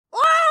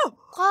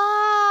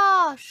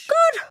gosh!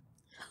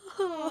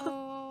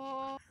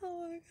 Oh.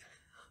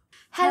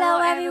 Hello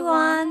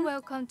everyone!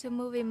 Welcome to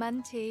Movie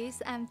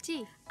Munchies. I'm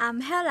Chi.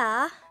 I'm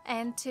Hella.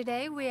 And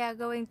today we are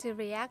going to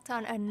react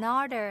on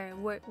another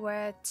World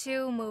War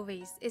II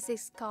movies. It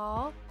is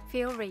called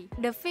Fury.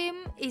 The film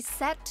is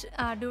set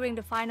during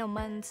the final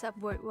months of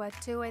World War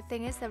II. I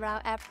think it's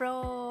around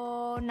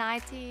April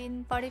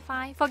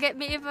 1945. Forget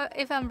me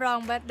if I'm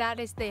wrong, but that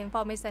is the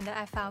information that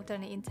I found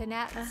on the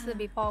internet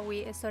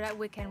so that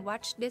we can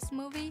watch this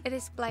movie. It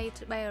is played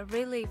by a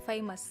really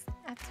famous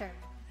actor,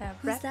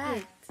 Brad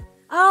Pitt.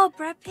 Oh,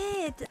 Brad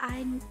Pitt.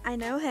 I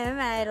know him.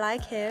 I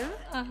like him.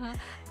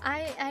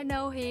 I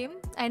know him.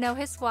 I know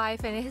his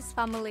wife and his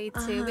family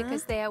too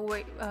because they are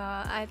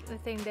I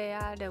think they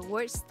are the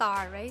world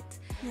star, right?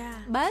 Yeah.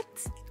 But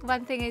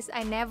one thing is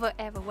I never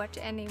ever watch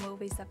any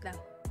movies of them.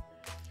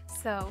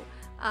 So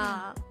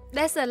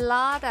there's a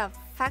lot of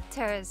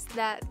factors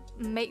that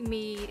make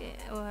me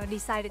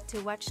decided to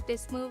watch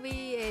this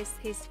movie.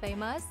 He's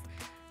famous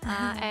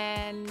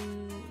and.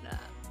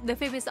 The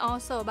film is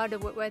also about the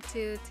World War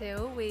II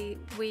too.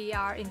 We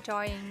are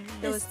enjoying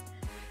those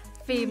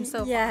films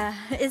so far. Yeah,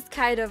 it's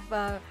kind of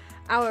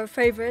our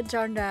favorite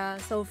genre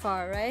so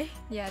far, right?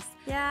 Yes.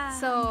 Yeah.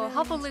 So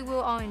hopefully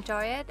we'll all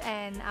enjoy it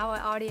and our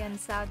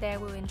audience out there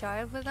will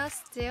enjoy it with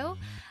us too.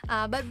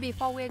 But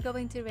before we're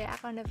going to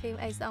react on the film,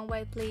 as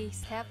always,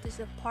 please help to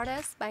support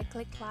us by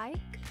click like,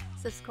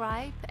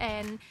 subscribe,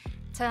 and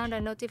turn on the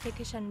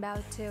notification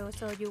bell too,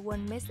 so you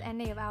won't miss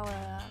any of our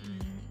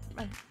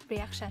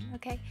reaction,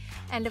 okay?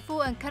 And the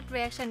full uncut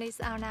reaction is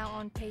out now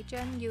on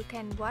Patreon. You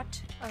can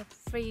watch a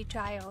free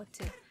trial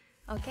too,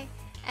 okay?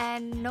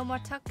 And no more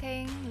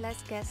talking,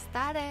 let's get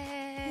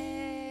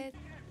started.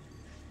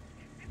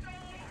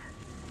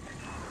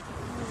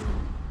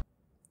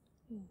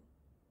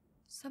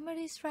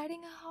 Somebody's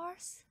riding a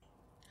horse?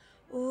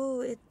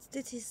 Oh,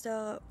 this is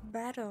the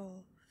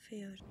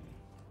battlefield.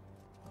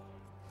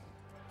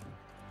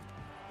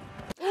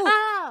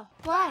 Ah!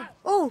 Why?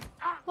 Oh!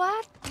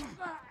 What?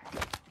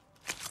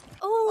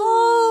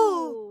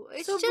 Oh!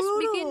 It's So just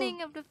brutal.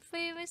 beginning of the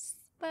film,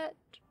 but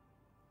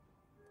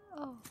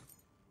oh,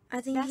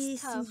 I think That's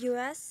he's tough.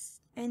 US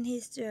and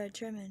he's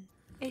German.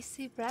 is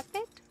he Brad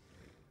Pitt?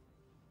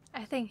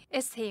 I think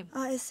it's him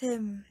Oh, it's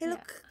him. He Yeah.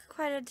 look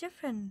quite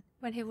different.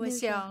 when he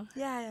was New young.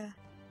 Yeah.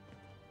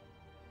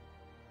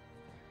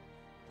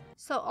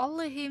 So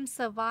only him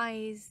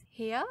survives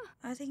here.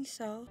 I think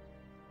so.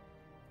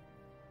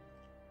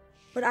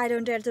 But I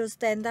don't dare to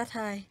stand that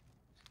high.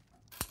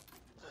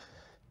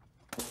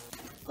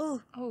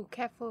 Oh, Oh,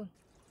 careful.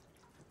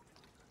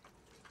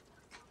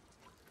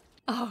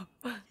 Oh,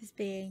 he's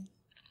being.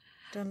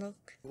 Don't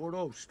look.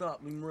 Gordo, stop.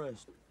 Leave him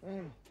rest.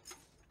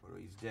 Gordo,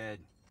 he's dead.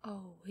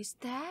 oh, is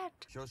that?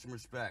 Show some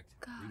respect.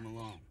 God. Leave him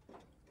alone.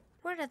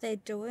 What are they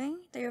doing?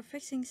 They are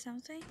fixing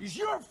something? It's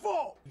your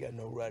fault! You got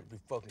no right to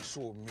be fucking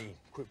sore with me.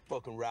 Quit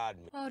fucking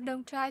riding me. Oh,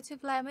 don't try to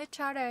blame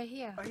each other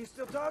here. Are you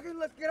still talking?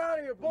 Let's get out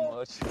of here,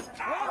 boy.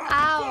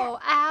 Ow,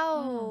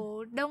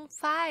 ow! Don't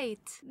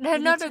fight. They're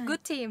not a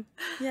good team.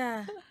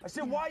 Yeah. I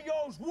said, why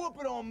y'all's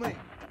whooping on me?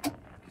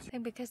 I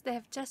think because they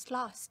have just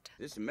lost.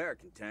 This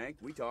American tank.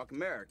 We talk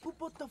American. Who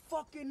put the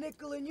fucking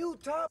nickel in you,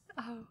 Tom?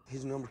 Oh,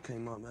 His number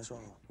came up, that's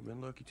all. We've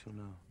been lucky till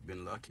now.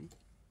 Been lucky?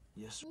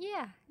 Yes.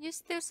 yeah, you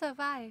still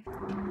survive.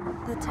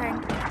 The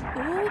tank.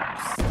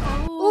 Oops!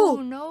 Oh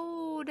Ooh.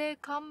 no, they're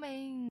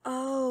coming.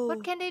 Oh.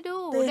 What can they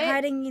do? They're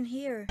hiding in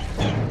here.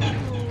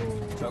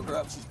 Choke her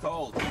up. She's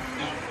cold.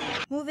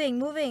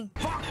 Moving.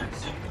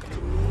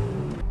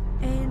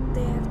 And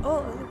they have.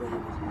 Oh, look what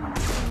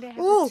happened. They have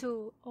Ooh. a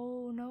two.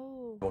 Oh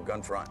no. Well,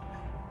 gun front.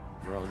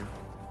 Brother.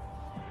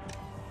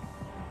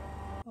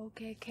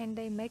 Okay, can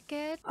they make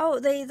it? Oh,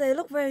 they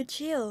look very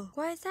chill.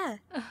 Why is that?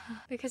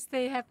 Because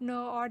they have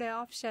no other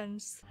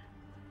options.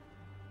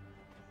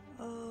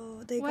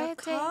 Oh, they Where got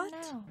are they caught?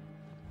 now?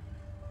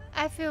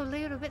 I feel a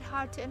little bit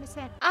hard to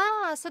understand.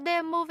 Ah, so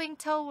they're moving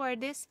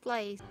toward this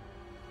place.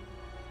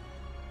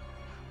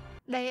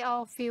 They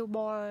all feel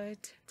bored,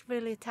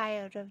 really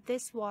tired of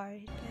this war.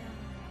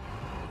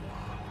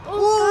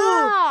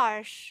 Oh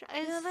gosh!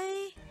 It's-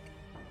 Really?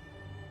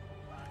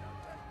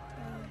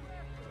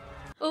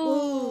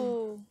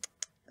 Ooh.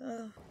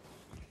 Oh.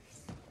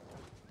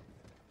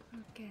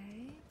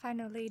 Okay.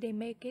 Finally, they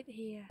make it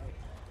here.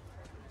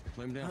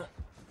 Lay him down.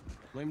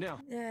 Lay him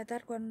down. Yeah,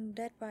 that one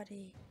dead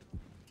body.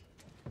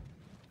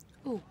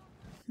 Ooh.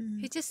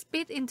 He just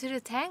spit into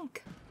the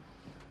tank.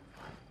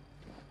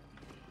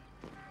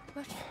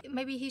 But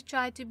maybe he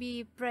tried to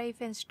be brave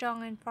and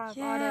strong in front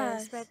of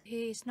others, Yes. but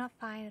he is not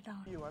fine at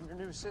all. I'm your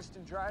new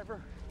assistant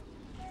driver.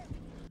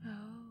 Oh.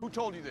 Who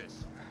told you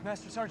this?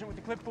 Master Sergeant with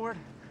the clipboard.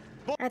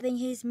 I think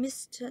he's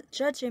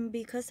misjudging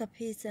because of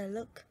his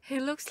look. He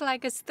looks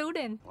like a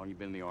student. How long you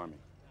been in the army?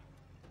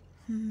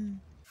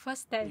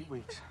 First day. 8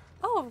 weeks.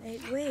 Oh,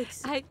 8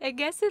 weeks. I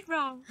guessed it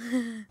wrong.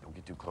 Don't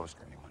get too close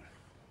to anyone.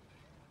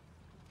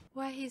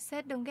 Why he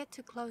said don't get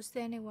too close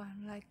to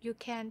anyone. Like you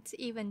can't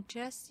even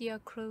trust your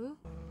crew.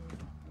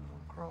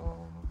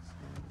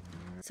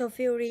 So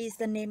Fury is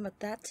the name of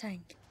that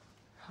tank.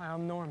 Hi,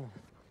 I'm Norman.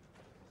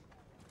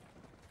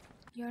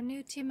 Your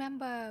new team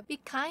member. Be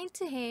kind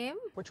to him.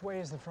 Which way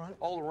is the front?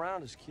 All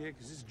around us, kid,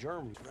 because it's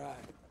Germany. Right.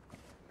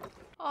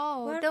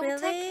 Oh, What, don't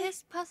really? take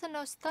his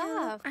personal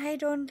stuff. I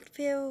don't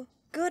feel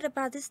good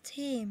about this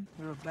team.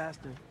 You're a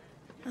bastard.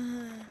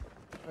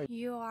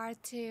 You are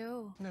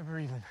too. Never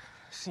even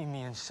seen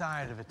the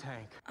inside of a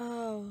tank.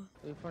 Oh,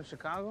 You from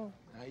Chicago?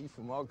 Nah, you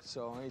from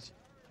Arkansas, ain't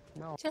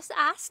you? Just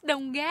ask,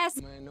 don't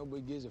guess. Man,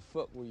 nobody gives a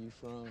fuck where you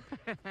from.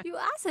 You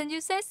asked and you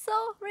said so,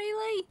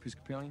 really?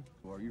 Episcopalian?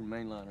 Or you're a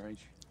mainliner, ain't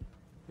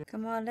you?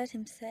 come on, let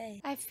him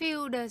say. I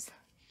feel the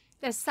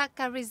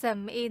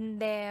sarcasm in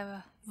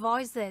their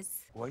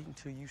voices. Wait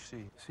until you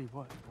see See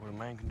what? what a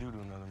man can do to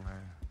another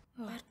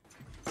man.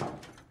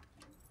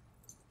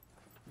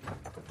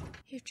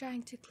 You're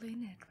trying to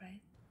clean it,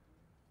 right?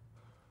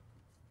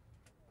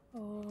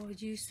 Oh,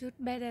 you should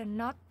better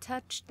not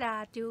touch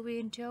that. You'll be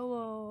in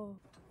trouble.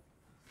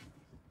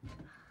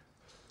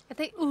 I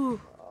think, ooh,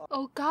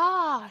 oh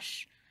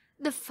gosh,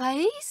 the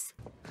face?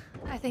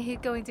 I think he's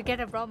going to get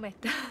a vomit.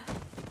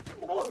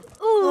 Ooh.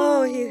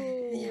 Oh,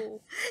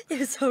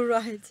 you're so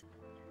right.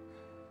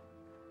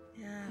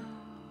 Yeah,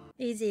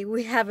 easy.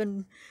 We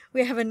haven't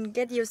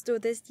get used to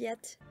this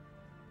yet.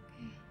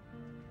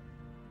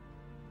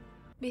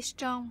 Be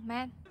strong,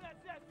 man.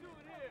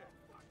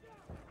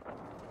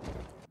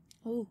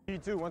 Oh,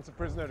 E2 wants a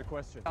prisoner to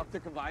question. Out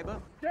there,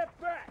 Kavaiba?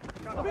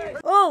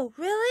 oh,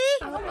 really?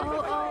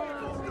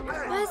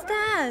 Oh. What's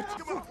that?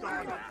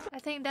 I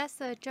think that's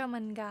a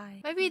German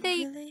guy. Maybe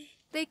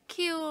they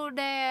kill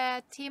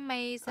their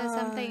teammates or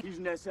something. Use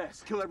an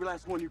SS. Kill every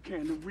last one you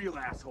can, the real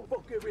asshole.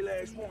 Fuck every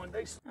last one.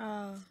 They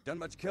Oh, Done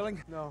much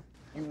killing? No.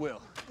 You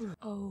will.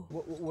 Oh,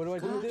 What do I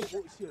do with this?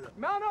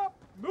 Mount up!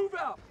 Move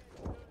out!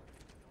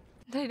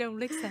 they don't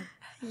listen.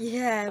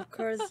 yeah, of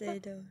course they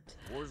don't.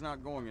 War's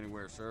not going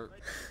anywhere, sir.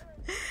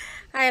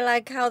 I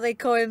like how they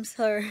call him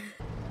sir.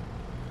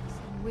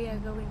 We are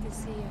going to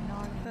see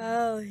another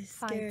Oh, he's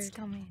fights scared.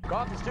 coming.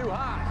 Coffee's too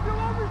high. Still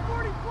over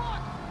 40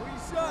 blocks! What do you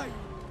say?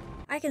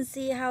 I can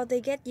see how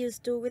they get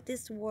used to with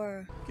this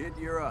war. Kid,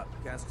 you're up.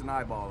 Cast an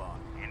eyeball on.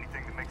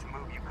 Anything that makes a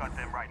move, you cut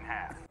them right in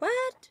half.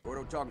 What?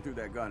 Gordo talking through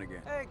that gun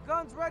again. Hey,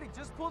 gun's ready.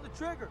 Just pull the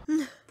trigger.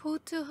 Pull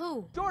to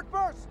who? Short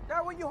burst.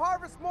 That way you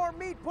harvest more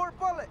meat per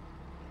bullet.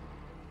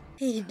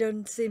 He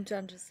don't seem to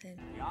understand.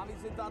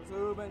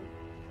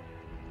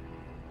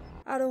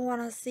 I don't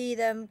want to see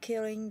them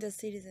killing the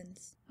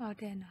citizens. Oh,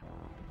 they're not.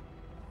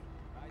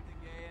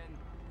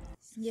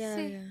 Yeah,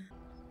 See? yeah.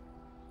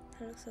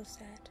 That looks so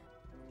sad.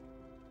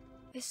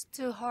 It's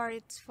too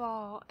hard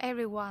for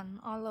everyone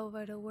all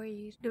over the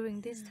world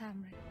during this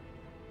time,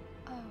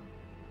 right? Oh,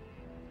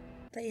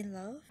 They in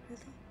love?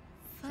 Really?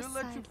 first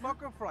sight, huh?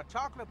 her for a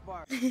chocolate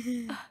bar.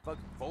 Fucking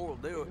four will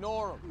do it.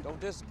 Ignore them. Don't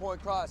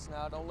disappoint Christ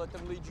now. Don't let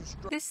them lead you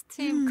straight. This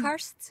team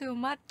cursed too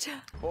much.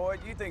 Boy,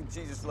 do you think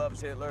Jesus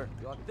loves Hitler?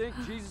 Y'all think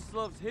Jesus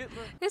loves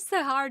Hitler? It's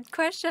a hard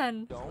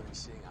question. Don't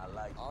sing. I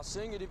like. I'll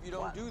sing it if you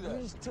don't do that.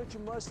 You just touch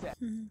your mustache.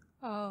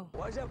 Oh,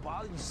 Why does that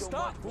bother you so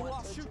Stop, much? fool, Why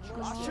I'll touch shoot your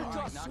you. I'll mustache? shoot you, I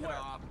Knock it swear.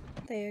 off.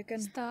 They're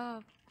gonna.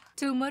 stop.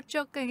 Too much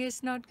joking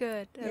is not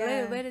good. A Yeah.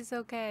 little bit is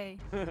okay.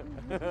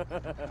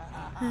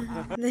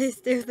 They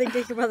still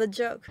thinking about the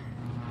joke.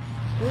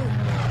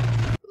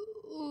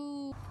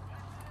 Ooh.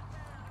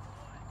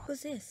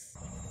 Who's this?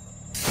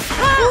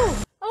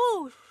 Oh!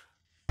 Oh,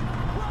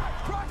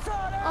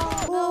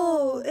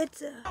 Oh, no.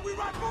 it's a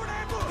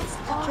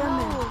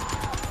German.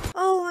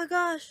 Oh my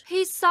gosh.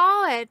 He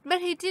saw it, but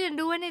he didn't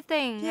do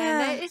anything.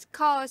 Yeah. And then it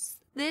caused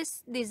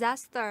this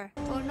disaster.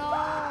 Oh no.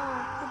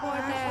 Poor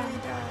them.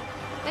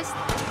 It's,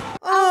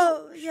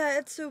 Oh, yeah,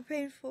 it's so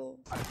painful.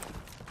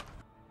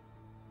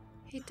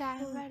 he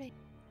died already.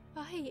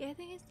 Oh, I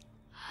think it's...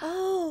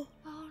 Oh,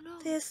 Oh no.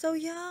 they're so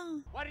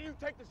young. Why didn't you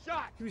take the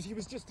shot? He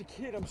was just a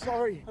kid. I'm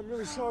sorry. I'm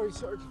really sorry,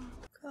 Sergeant.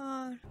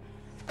 God.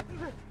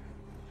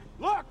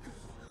 Look!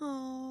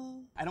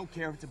 Oh, I don't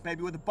care if it's a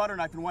baby with a butter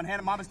knife in one hand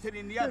and mama's titty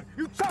in the other.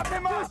 You chop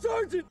him off!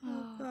 Sergeant!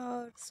 oh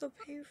God, so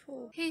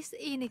painful. He's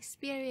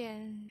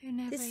inexperienced. You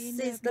never This in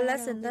is the battle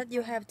lesson that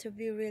you before. have to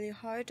be really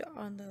hard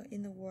on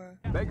in the war.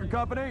 Baker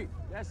Company?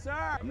 Yes,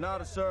 sir. I'm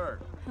not a sir.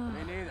 Me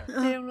neither.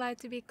 They don't like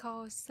to be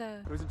called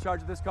sir. Who's in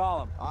charge of this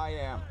column? I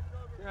am.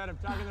 Good, I'm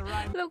talking the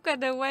right. Look at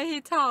the way he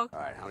talks. All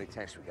right, how many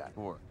tanks we got?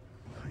 4.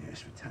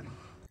 Yes, Lieutenant.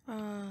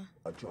 Ah,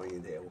 I'll join you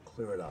there. We'll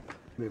clear it up.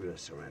 Maybe they'll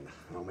surrender.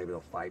 Or maybe they'll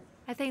fight.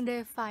 I think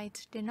they'll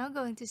fight. They're not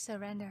going to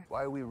surrender.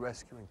 Why are we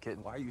rescuing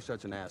kittens? Why are you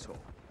such an asshole?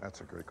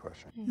 That's a great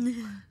question.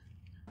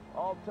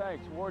 All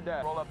tanks, war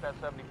deck. Roll up that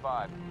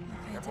 75.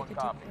 okay, Everyone take a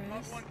copy. deep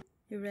breath.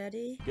 You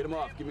ready? Get him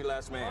off. Give me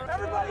last man.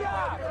 Everybody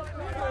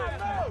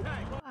out!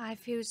 I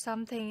feel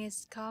something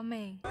is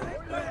coming.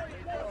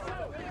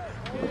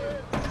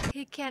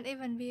 He can't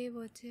even be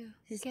able to.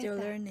 He's get still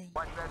that. learning.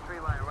 Watch that tree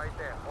line right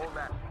there. Hold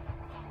that.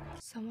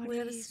 Somebody We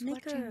have a is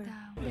watching snicker.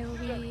 down. There will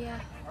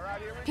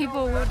be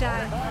people will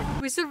die.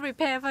 We should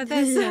prepare for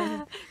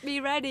this. Be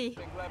ready.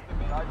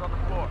 Guys on the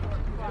floor.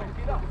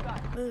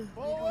 Ugh,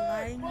 people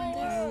lying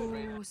on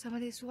this. Oh,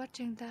 somebody's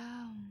watching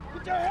down.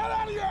 Get your head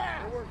out of your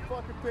ass! They weren't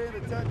fucking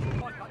paying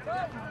attention.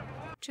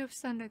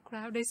 Troops on the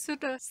ground. They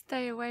should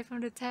stay away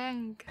from the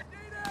tank.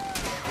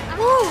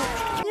 Oh,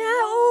 yeah.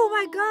 Oh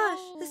my gosh.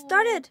 It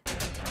started.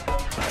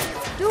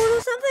 Do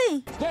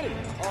something. Steady.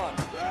 On.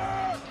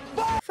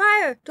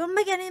 Fire. Don't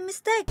make any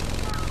mistake.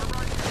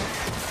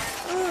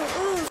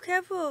 Oh,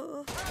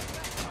 careful.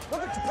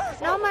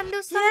 Norman,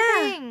 do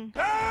something.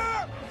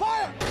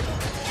 Fire!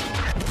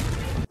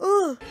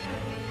 Oh.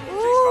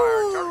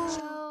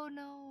 Oh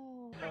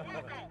no.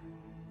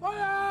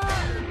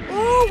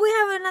 Oh, we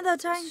have another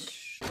tank.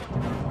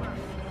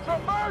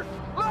 Submerge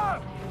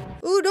left!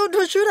 Oh,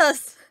 don't shoot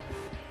us.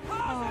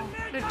 Oh,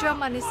 the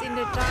German is in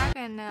the dark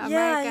and the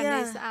American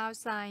yeah. is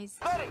outside.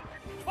 Ready!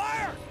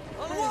 Fire!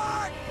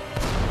 Unlock!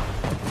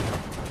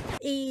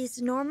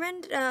 Is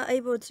Norman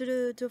able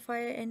to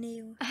fire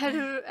any?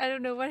 I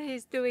don't know what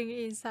he's doing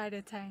inside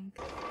the tank.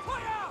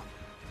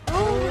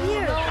 Oh,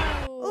 here.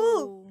 No.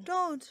 Oh,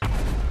 don't.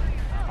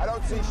 I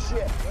don't see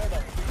shit. Where the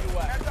f you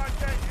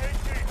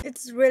at?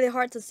 It's really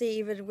hard to see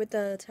even with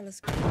the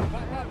telescope.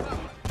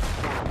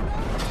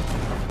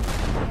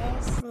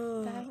 Yes,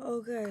 Oh, that's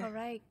okay.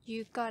 correct.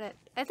 You got it.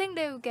 I think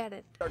they will get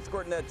it. Start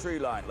squirting that tree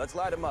line. Let's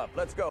light them up.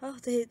 Let's go. Oh,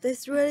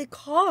 they's really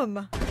calm.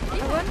 I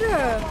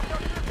wonder.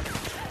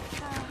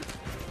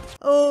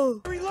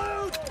 Oh.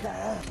 Reload!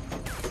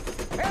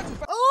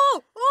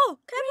 Oh,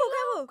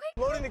 careful.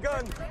 Loading the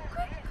gun.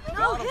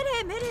 No, hit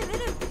him.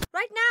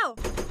 Right now.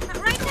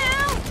 Right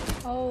now.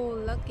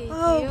 Oh, lucky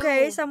Oh, you.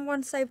 okay,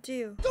 someone saved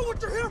you. Do what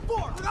you're here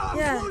for!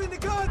 Yeah. Loading the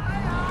gun!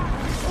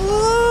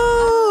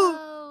 Oh.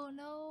 Oh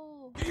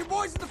no. Get your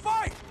boys in the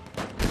fight!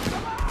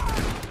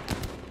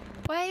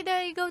 Why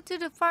they go to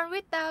the front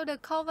without the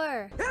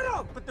cover? Hit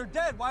them! But they're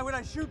dead. Why would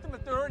I shoot them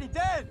if they're already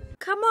dead?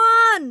 Come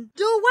on.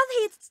 Do what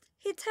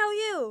he tell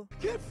you.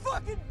 Can't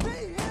fucking be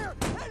here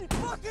any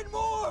fucking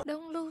more!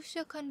 Don't lose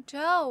your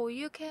control.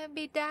 You can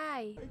be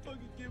die. I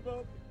fucking give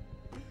up.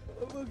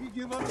 I fucking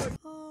give up.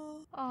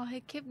 Oh. Oh, he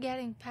keep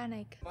getting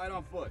panic. Fight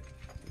on foot.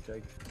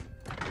 Take.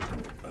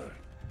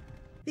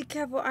 Be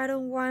careful. I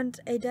don't want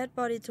a dead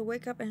body to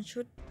wake up and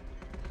shoot.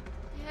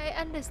 Yeah,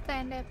 I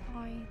understand that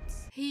point.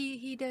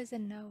 He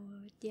doesn't know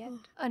it yet.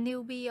 A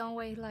newbie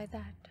always like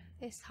that.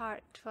 It's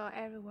hard for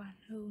everyone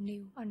who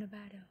new on the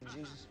battle.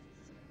 Jesus.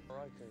 All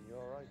right then, you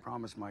all right?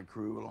 Promised my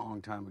crew a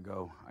long time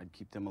ago I'd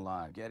keep them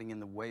alive. Getting in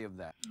the way of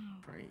that.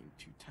 Trained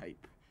to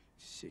type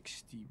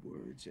 60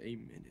 words a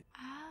minute.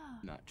 Ah.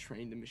 Not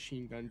trained to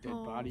machine gun dead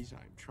bodies.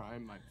 I'm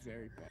trying my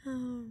very best.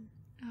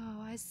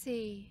 Oh, I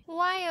see.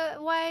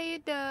 Why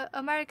the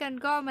American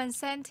government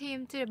sent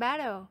him to the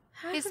battle?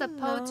 I He's don't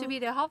supposed to know. be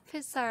the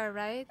officer,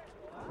 right?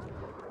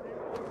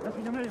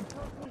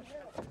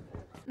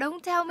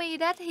 Don't tell me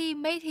that he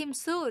made him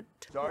shoot.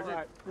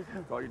 Sergeant,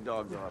 call your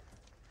dogs off.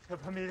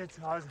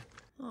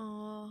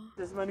 Oh.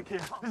 This man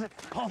kid.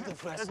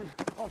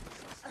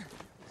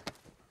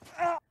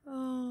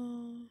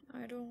 Oh.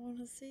 I don't want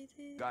to see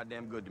this.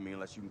 Goddamn good to me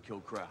unless you can kill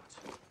crowds.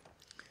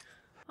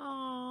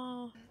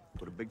 Oh.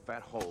 Put a big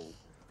fat hole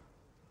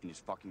in his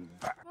fucking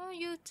back. Oh,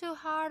 you too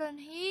hard on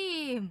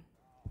him.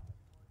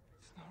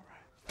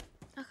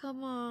 Oh,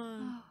 come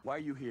on. Why are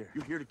you here?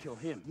 You're here to kill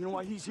him. You know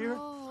why he's here?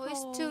 Oh,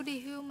 it's too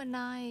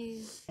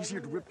dehumanized. He's here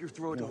to rip your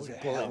throat out.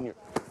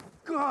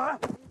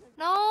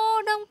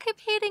 No, don't keep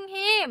hitting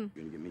him.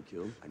 You're gonna get me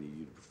killed? I need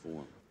you to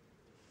perform.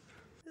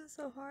 It's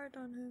so hard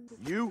on him.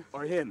 You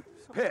or him?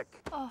 Pick.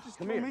 Oh,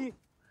 Come here. Me.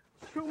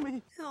 Kill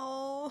me.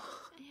 Oh.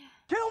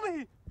 Kill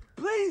me.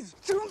 Please.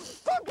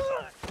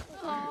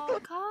 oh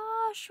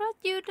gosh, what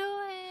you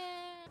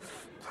doing?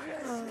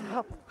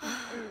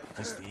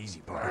 That's the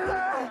easy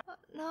part.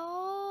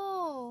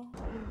 No.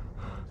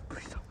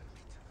 Please don't.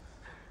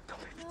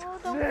 No,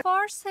 don't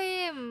force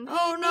him. He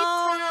Oh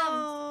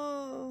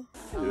needs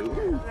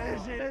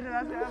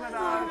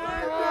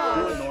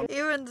no.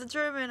 Even the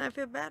German, I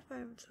feel bad for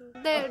him too.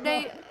 time.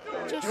 They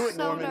just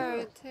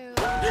shoulder too.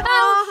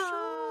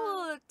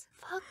 Oh shoot!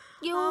 Fuck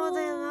you. Oh,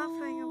 they're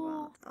laughing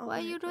about. Oh Why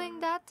are my you doing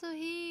God. that to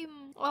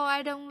him? Oh,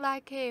 I don't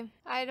like him.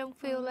 I don't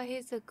feel like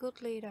he's a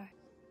good leader.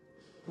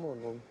 Come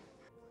on, Mom.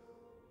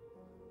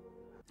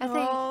 I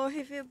think Oh,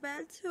 he feel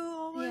bad too.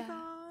 Oh my Yeah.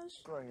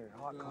 gosh. Right here,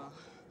 hot coffee.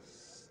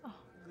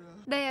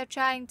 they are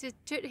trying to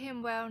treat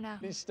him well now.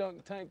 He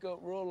stunk tank up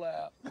roll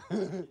out.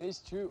 It's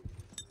true.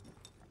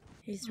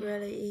 He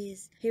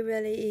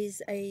really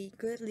is a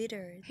good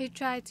leader. He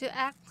tried to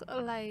act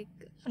like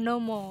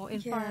normal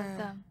in front of Yeah.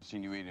 them.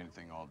 Seen you eat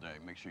anything all day.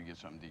 Make sure you get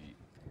something to eat.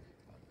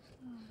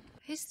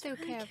 He's still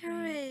Hey, carefree.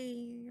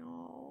 Carrie.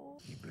 Oh.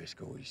 You best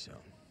go eat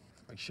something.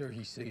 Make sure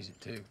he sees it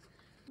too.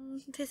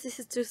 This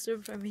is too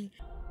soon for me.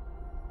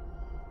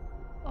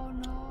 Oh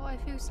no, I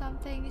feel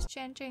something is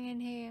changing in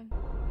him.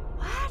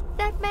 What?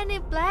 That many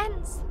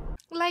plants?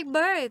 Like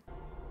birds.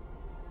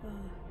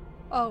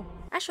 Oh,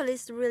 Actually,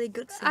 it's a really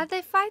good scene. are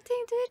they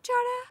fighting to each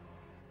other?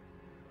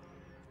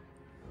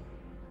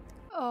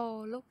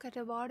 Oh, look at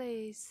the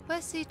bodies.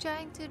 What's he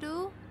trying to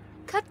do?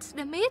 Cut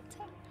the meat?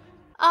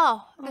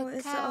 Oh, the Oh,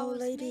 it's the cow's old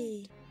meat.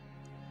 lady.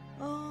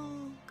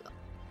 Oh.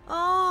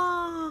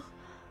 Oh.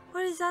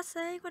 What does that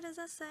say? What does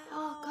that say?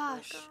 Oh my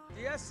gosh. God.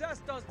 The SS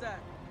does that.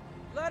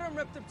 Let him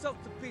rip themselves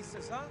to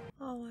pieces, huh?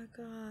 Oh my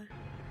God.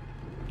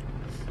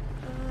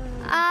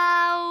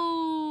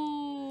 Ow!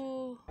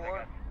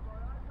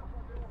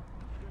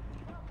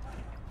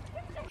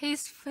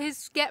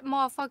 He's get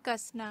more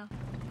focused now.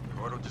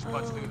 Gordo just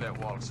punched through that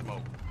wall of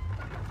smoke.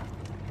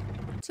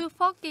 Too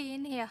foggy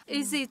in here.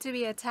 Easy to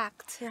be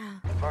attacked. Yeah.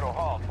 Gordo,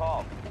 halt,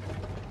 halt.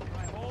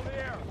 Hold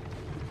here.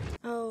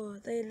 Oh,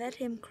 they let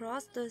him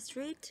cross the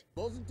street.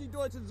 Wo sind die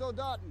deutschen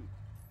Soldaten?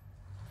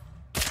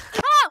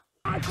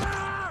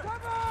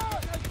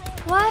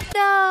 What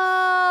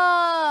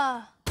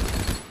the?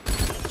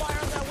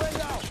 Fire that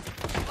window!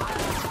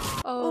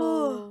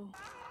 Oh.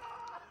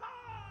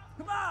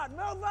 Come on,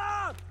 move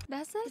out!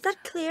 That's Is it?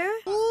 that clear?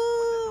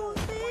 Ooh,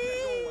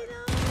 see?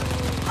 No.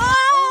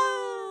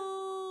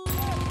 Oh!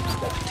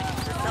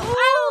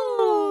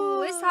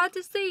 Oh, it's hard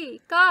to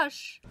see.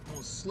 Gosh.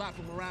 I'll slap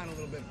him around a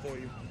little bit for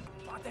you.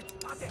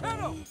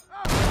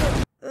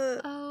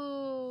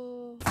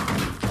 Oh.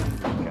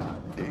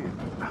 God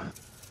damn.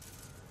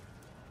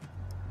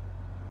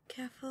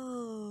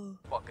 Careful.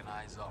 Fucking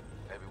eyes up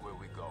everywhere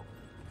we go.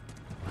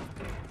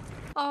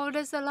 Oh,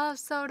 there's a lot of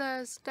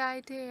soldiers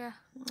died here.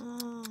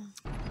 Oh.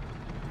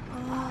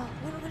 Oh,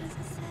 what does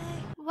it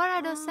say? What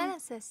are those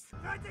sentences?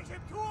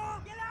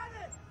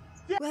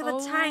 We have a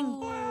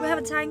tank. We have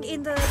a tank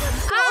in the...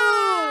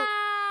 Oh!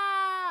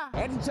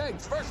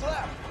 Anti-tanks, first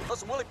left.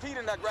 Listen, Willie Pete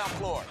in that ground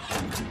floor.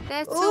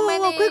 There's too Oh,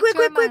 many quick!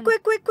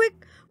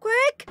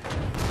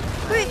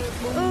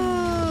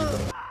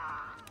 Oh.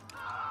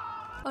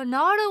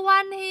 Another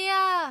one here.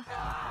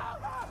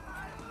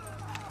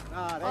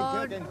 Ah, they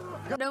Oh, cooking.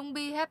 don't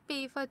be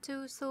happy for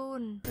too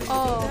soon.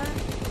 Oh,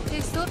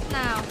 he's shoot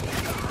now.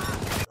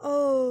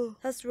 Oh,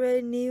 that's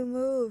really new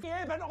move.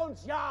 Geben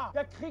uns, ja.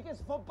 Der Krieg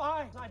ist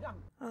vorbei. Sei Dank.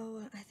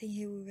 Oh, I think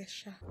he will get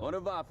shot.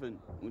 Ohne Waffen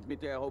und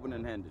mit der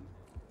erhobenen Händen.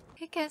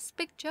 He can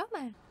speak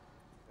German.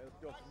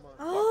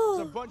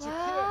 Oh, Bunch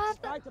What?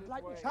 Weiter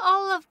bleibt nicht.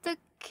 All of the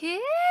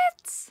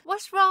kids?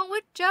 What's wrong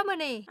with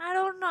Germany? I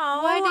don't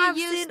know. Why I've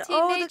they use seen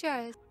all the...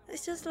 teenagers?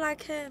 It's just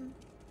like him.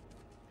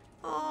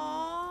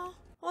 Oh,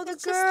 all the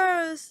It's just-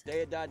 girls.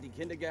 Der hat die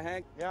Kinder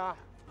gehängt. Ja.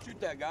 Shoot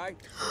that guy.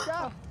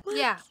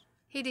 Yeah,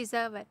 he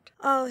deserved it.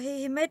 Oh,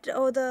 he made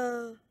all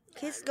the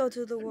kids go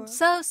to the war.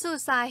 So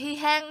suicide. He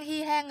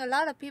hang a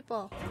lot of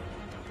people.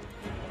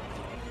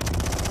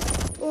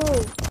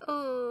 Oh,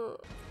 Oh,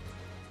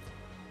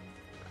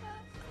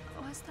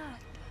 what's that?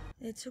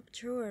 they took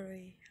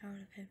jewelry out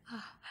of him.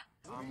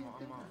 I'm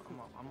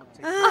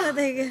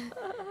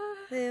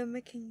They are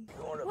making...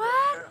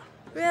 What?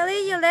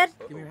 Really? You let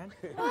Give me your hand.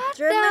 What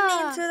German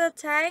the? into the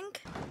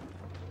tank?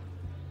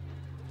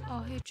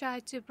 Oh, he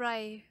tried to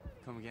brave.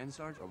 Come again,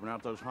 Sergeant? Open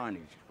out those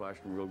heinies.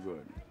 Flashed them real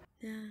good.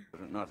 Yeah.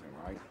 Wasn't nothing,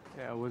 right?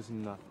 Yeah, it was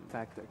nothing. In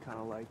fact, I kind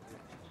of liked it.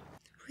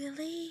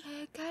 Really?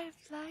 I kind of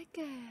like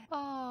it.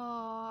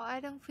 Oh, I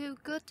don't feel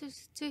good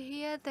to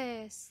hear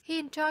this. He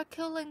enjoyed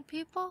killing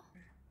people?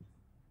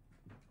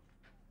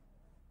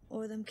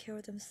 Or them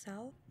kill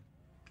themselves?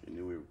 You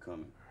knew we were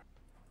coming.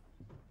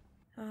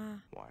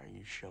 Why are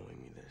you showing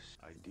me this?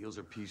 Ideals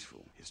are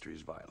peaceful. History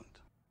is violent.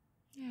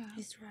 Yeah.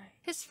 He's right.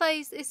 His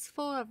face is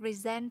full of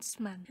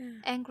resentment,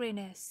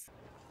 angriness.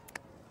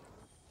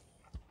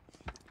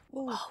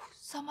 Oh, Oh,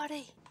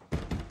 somebody.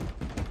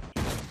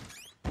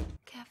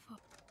 Careful.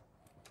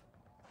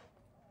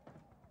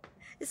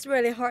 it's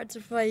really hard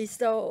to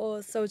face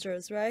all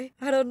soldiers, right?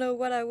 I don't know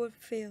what I would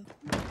feel.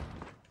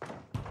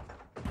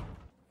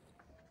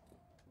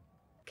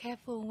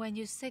 Careful when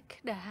you seek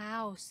the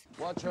house.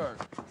 Watch her.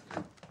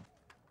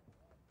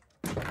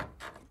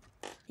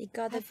 He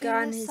got I the feel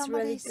gun, like he's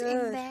really somebody's in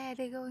good. there.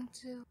 They're going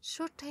to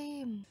shoot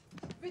him.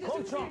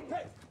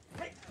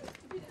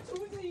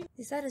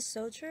 Is that a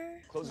soldier?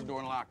 Close the door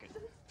and lock it.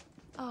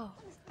 Oh,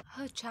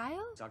 her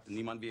child? Sagte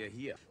niemand wie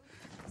hier.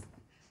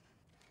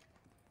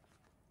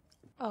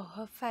 Oh,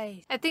 her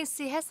face. I think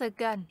she has a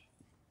gun.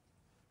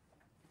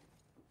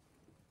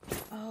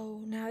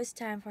 Oh, now it's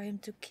time for him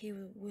to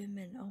kill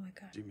women. Oh my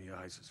god. Sieh mir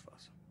heiß ist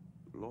was.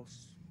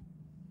 Los.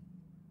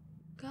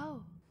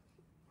 Go.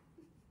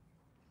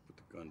 Put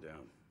the gun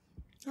down.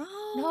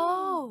 Oh.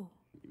 No.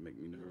 You make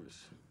me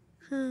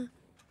nervous.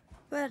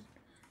 But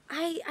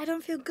I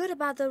don't feel good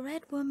about the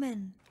red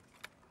woman.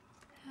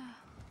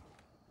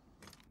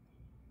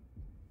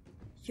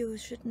 You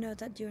should know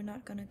that you're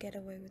not gonna get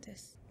away with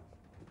this.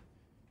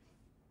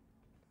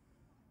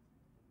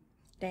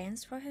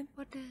 Dance for him?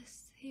 What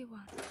does he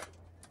want?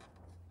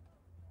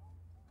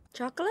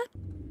 Chocolate?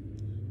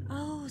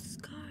 Oh,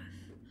 scarf.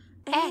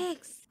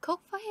 Eggs.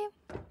 Cook for him.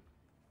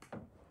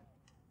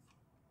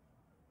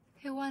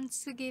 He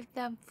wants to give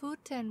them food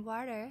and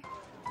water.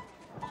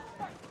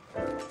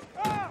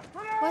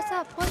 What's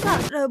up? What's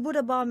up? Put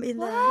a bomb in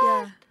there, What?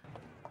 yeah.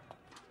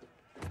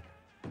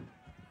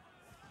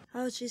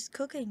 Oh, she's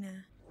cooking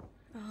now.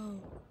 Oh.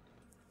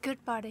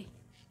 Good body.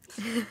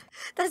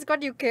 That's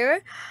what you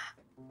care?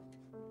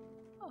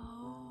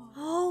 Oh,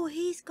 Oh,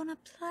 he's gonna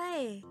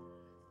play.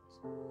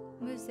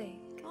 music.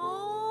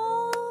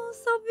 Oh,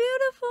 so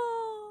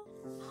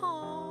beautiful.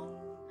 Oh.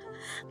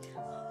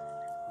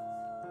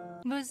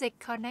 Music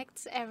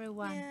connects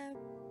everyone. Yeah.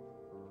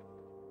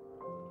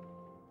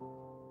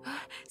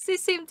 She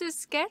seemed too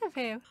scared of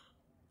him.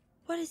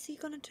 What is he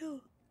gonna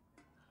do?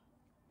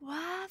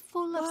 What?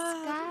 Full of What?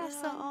 scars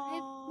on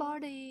his Oh.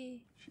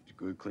 body. She's a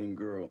good, clean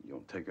girl. You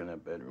don't take her in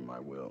that bedroom, I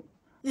will.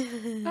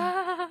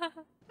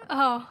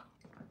 Oh.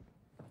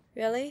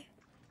 Really?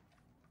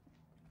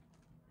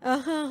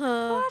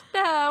 Uh-huh. What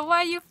the?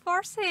 Why you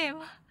force him?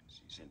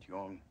 Sie sind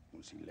jung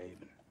und sie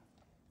leben.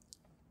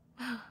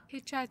 He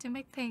tried to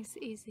make things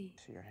easy.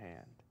 See your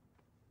hand.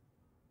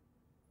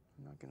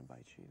 I'm not gonna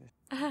bite you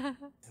either.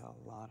 Tell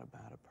a lot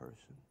about a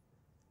person.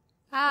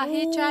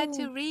 He tried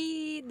to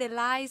read the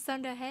lines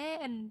on the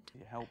hand.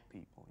 You help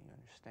people, you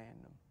understand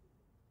them.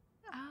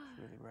 It's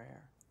really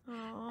rare.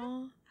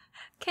 Aww.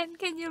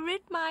 Can you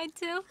read mine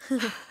too? Yeah,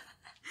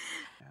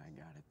 I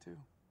got it too.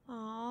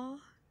 Aww.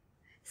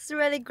 It's a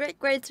really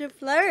great way to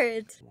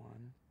flirt.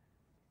 One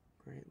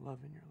great love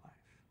in your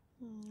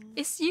life.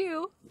 It's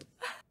you.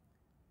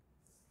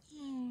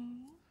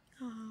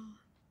 Oh,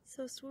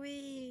 so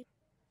sweet.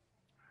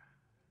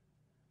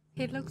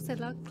 He looks a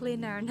lot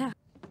cleaner now.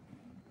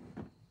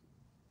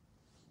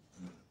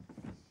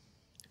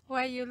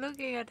 Why are you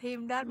looking at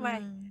him that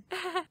way?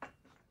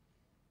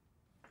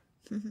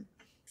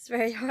 It's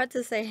very hard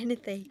to say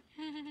anything.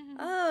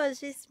 Oh,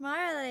 she's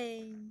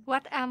smiling.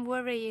 What I'm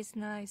worried is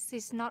nice.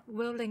 She's not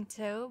willing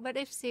to, but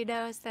if she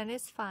does, then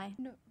it's fine.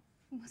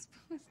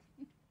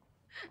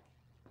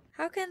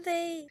 How can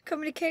they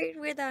communicate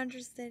without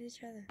understand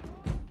each other?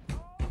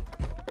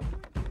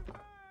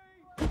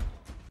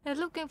 They're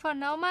looking for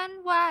Norman?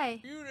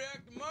 Why? You the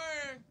actor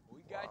man. We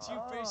got you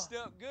fished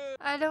up good.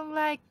 I don't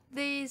like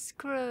this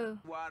crew.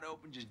 Wide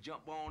open, just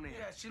jump on in.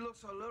 Yeah, she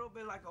looks a little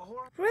bit like a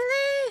horror.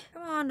 Really?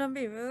 Come on, don't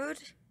be rude.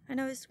 I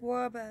know it's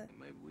war, but...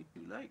 Maybe we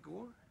too late,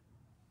 Gore.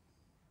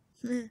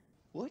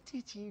 What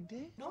did you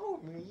do? No,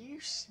 man, you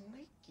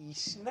sneaky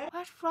snake.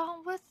 What's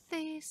wrong with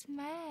this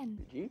man?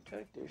 Did you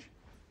take this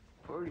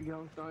pretty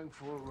young thing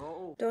for a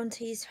roll? Don't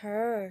tease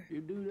her.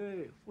 You do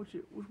that. What's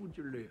with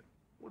your lip?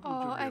 What's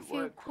Oh, I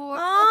feel poor.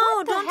 Oh,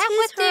 what the don't heck tease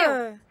with you?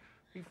 her.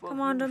 Come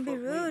on, don't be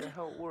rude.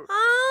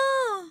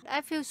 Oh,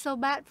 I feel so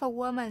bad for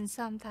women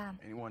sometimes.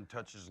 Anyone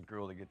touches a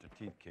girl, they get their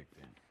teeth kicked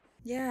in.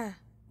 yeah.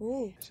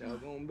 Ooh. That's how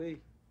it's gonna be.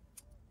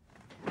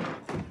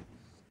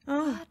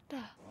 Oh, What the?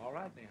 All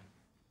right then.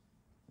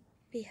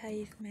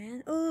 behave,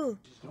 man. Ooh.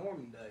 It's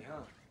Norman Day,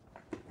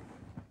 huh?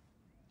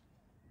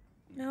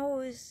 No,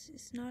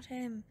 it's not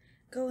him.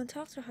 Go and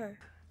talk to her.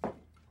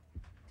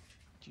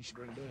 You should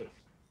bring it up.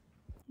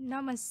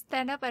 Norman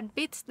stand up and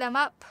beats them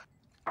up.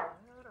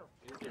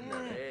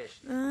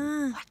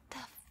 What the?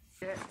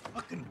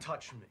 Fucking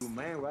touch me. You a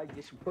man, right?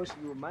 Get some pussy,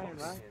 you a man,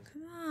 right?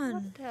 Come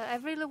on. I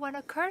really want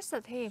to curse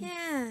at him.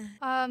 Yeah.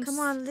 Come Come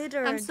on,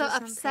 leader. I'm so do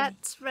something.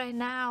 upset right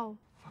now.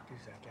 Fuck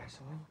is that,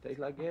 gasoline? Tastes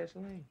like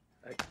gasoline.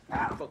 Like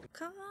fucking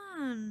Come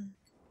on.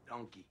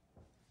 donkey.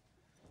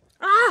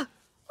 Ah!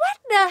 What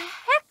the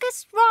heck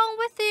is wrong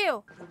with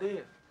you? Who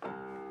did?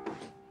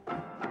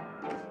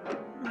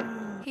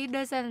 He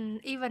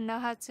doesn't even know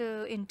how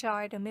to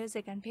enjoy the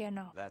music and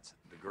piano. That's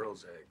the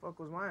girl's egg. Fuck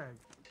was my egg?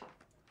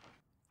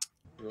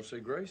 You wanna say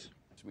grace?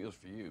 This meal's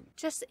for you.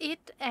 Just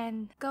eat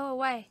and go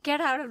away.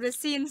 Get out of the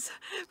scenes.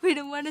 We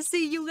don't want to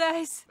see you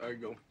guys. There you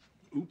go.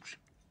 Oops.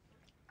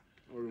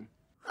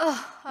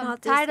 Oh, I'm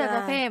Not this tired of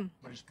guy. him.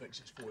 Let me just fix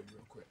this for you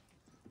real quick.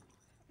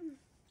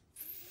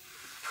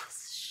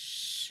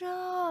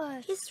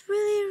 Sure. He's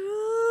really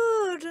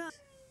rude.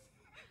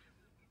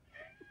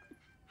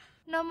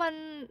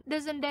 Norman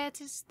doesn't dare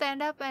to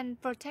stand up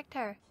and protect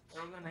her.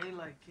 We're gonna eat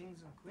like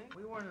kings and queens.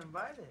 We weren't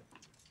invited.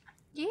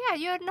 Yeah,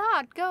 you're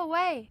not. Go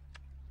away.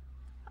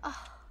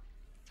 Oh,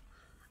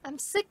 I'm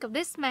sick of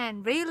this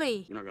man,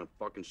 really. You're not gonna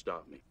fucking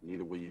stop me.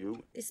 Neither will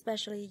you.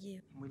 Especially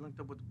you. We linked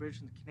up with the British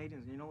and the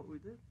Canadians, and you know what we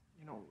did?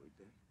 You know what we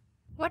did.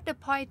 What the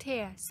point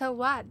here? So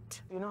what?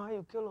 You know how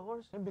you kill a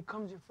horse? It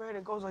becomes your friend.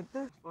 It goes like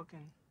this.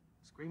 Fucking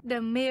scream.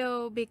 The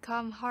meal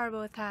become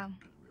horrible time.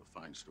 Real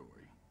fine story.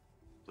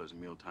 Pleasant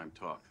mealtime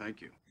talk.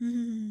 Thank you.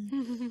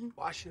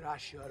 Why should I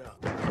shut up?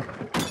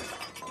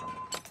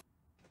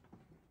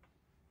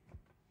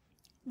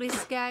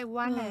 This guy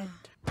wanted.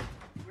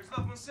 Where's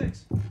Love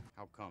 16?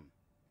 How come?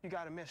 You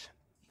got a mission.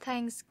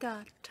 Thanks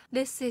God.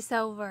 This is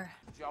over.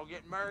 Y'all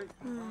getting married?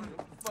 What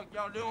the fuck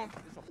y'all doing?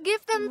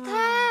 Give them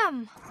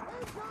time.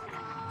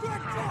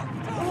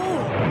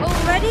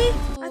 Already?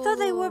 I thought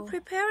they were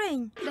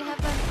preparing. They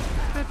haven't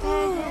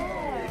prepared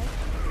yet.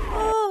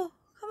 Oh,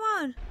 come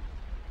on.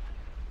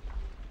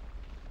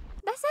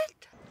 That's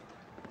it.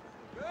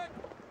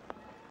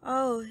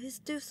 Oh, he's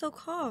still so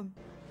calm.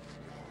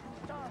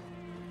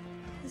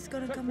 He's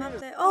gonna come up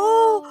there.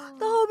 Oh,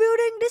 the whole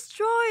building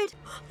destroyed.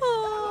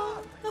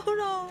 Oh, oh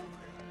no.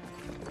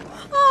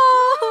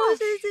 Oh,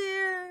 she's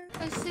here.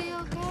 Is he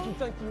okay? You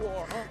think you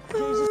are, huh?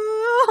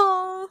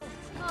 Oh,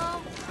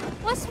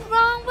 What's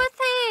wrong with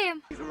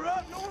him?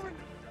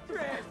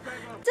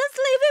 just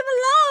leave him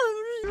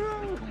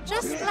alone.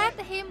 Just let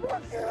him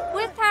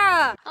with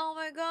her. Oh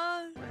my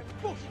god.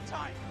 Bullshit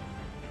time.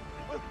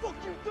 What the fuck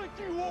you think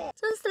you are?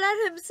 Just let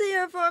him see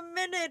her for a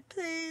minute,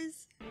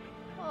 please.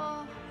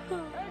 Oh.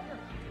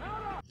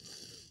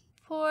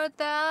 Poor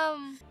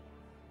them.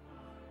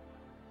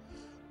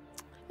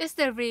 It's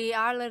the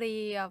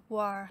reality of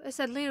war. It's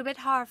a little bit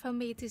hard for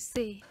me to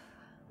see.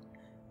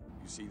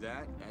 You see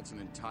that? That's an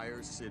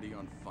entire city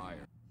on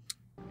fire.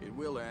 It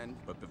will end,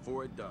 but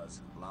before it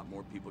does, a lot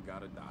more people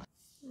gotta die.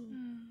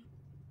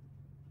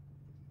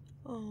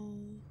 Oh,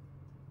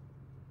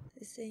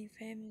 the same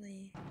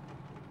family.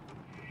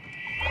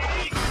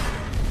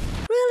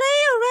 Really?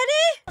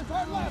 Already?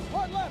 Hard left,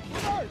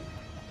 reverse!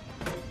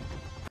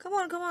 Come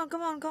on, come on,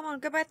 come on, come on.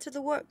 Get back to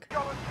the work.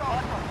 Go, let's go.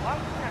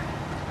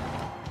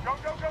 Go,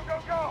 go, go, go,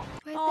 go!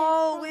 Where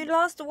Oh, they we from?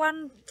 lost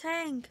one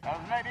tank. That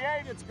was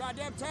 98. It's a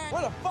goddamn tank.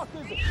 Where the fuck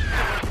is it?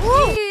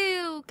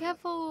 Ew,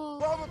 careful.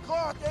 12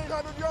 o'clock,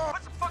 800 yards.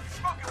 What's the fucking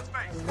smoke in his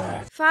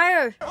face?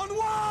 Fire!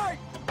 Unwind!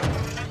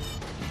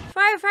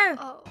 Fire! Fire!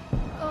 Oh,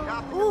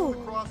 Ooh!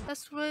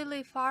 that's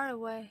really far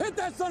away. Hit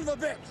that son of a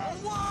bitch!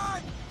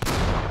 Unwind!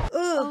 Ugh!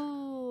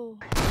 Oh.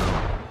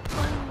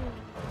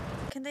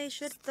 Can they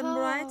shoot them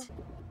Oh. right?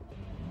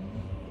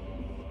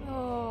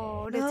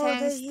 Oh, the No,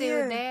 tank's they're still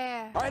here.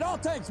 there. All right, all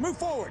tanks, move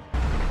forward.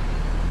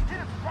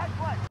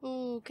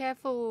 Ooh,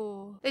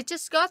 careful. They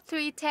just got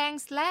 3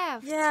 tanks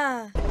left.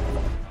 Yeah.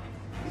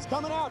 He's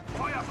coming out.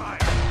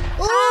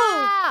 Oh!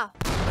 Ah!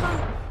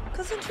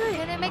 Concentrate.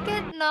 Can they make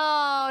it?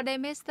 No, they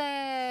missed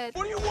it.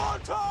 What do you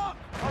want, Tom?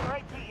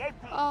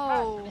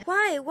 Oh,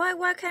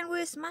 Why can't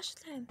we smash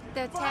them?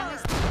 the tank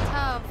is too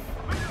tough.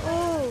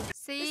 Oh,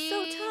 See?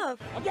 it's so tough.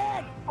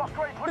 Again!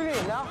 Put it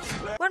in now.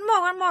 One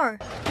more.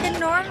 Can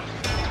Norm?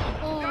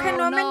 Oh, Can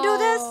Norman no. do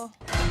this?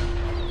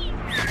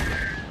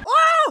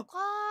 Oh!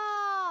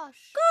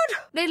 Gosh. Good.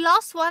 They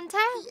lost 1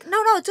 tank.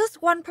 No,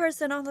 just one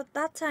person on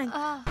that tank.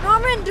 Ah.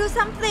 Norman, do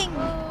something.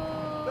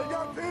 They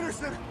got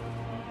Peterson.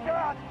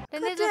 God. They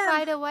Good need to damn.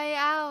 find a way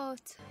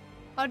out.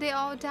 Or they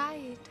all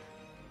died.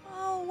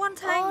 Oh, one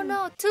tank. Oh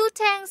no, 2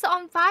 tanks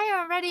on fire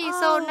already.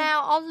 So Oh.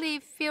 now only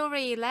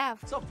Fury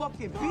left. It's a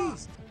fucking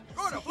beast.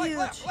 Good, Huge.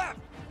 left.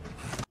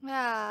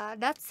 Yeah,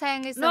 that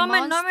tank is a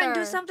Norman, monster.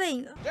 do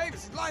something.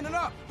 Davis is lining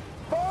up.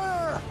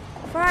 Fire!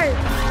 Fire.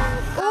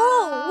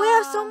 Oh, we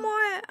have some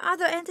more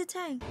other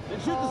anti-tank. Then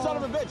shoot the son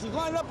of a bitch. He's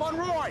lining up on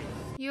Roy.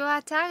 You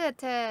are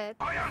targeted.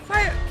 Fire.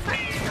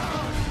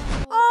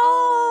 Oh,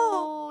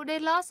 Oh, they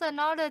lost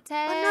another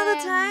tank. another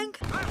tank.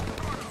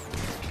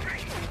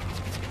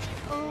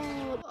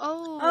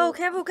 Oh. Oh,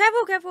 careful.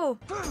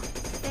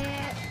 They-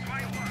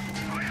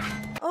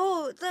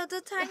 Oh,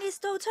 the tank is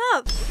so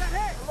tough. They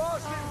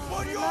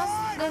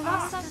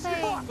lost something.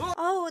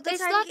 Oh, the They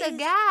tank stopped the is...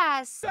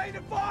 gas. Stay to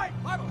fight.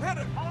 I'm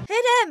headed.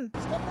 Hit him.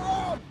 Step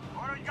around.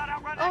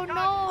 Oh no.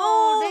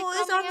 Oh, they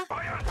it's coming on... up.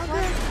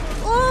 Okay.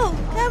 Oh,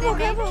 careful.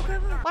 They made it.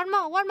 One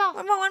more. One more.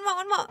 1,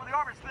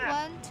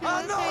 2, I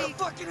know. 3.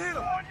 Fucking hit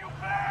him.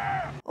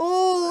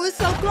 Oh, it's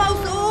so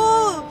close.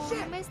 Oh,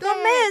 You missed don't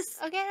it. miss.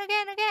 Again.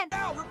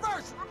 Now,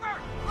 reverse.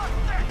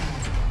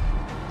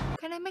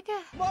 Can I make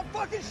it?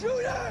 Motherfucking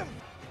shoot him.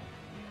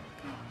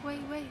 Wait.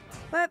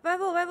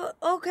 Bible.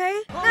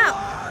 Okay, now.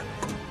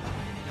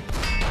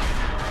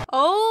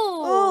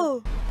 Oh.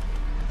 Oh,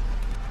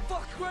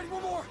 Fuck, ready,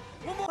 one more.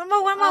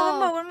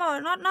 one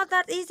more. Not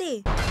that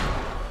easy.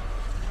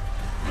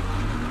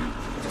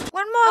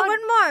 One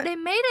more. They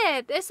made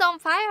it. It's on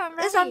fire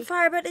already. It's on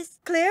fire, but it's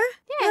clear.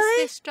 Yes,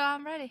 Really? it's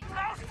storm ready.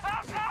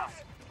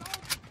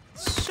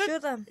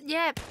 Shoot them.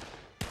 Yep.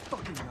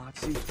 Fucking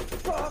Nazi.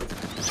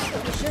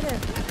 Shoot him.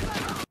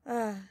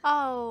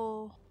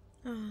 Oh.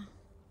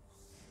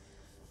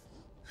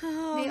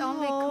 The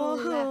only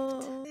crew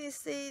left. You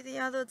see the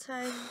other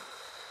tank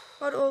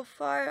got all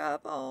fire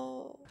up.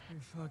 Oh.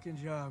 Good fucking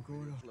job,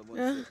 Gordo.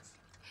 Yeah.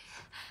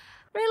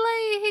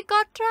 Really? He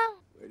got drunk?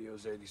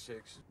 Radio's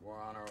 86. We're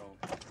on our own.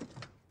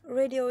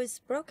 Radio is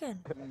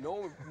broken.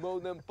 Norm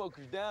mowed them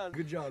fuckers down.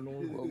 Good job,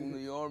 Norm. Welcome to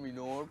the army,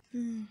 Norm.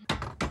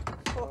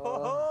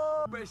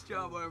 Best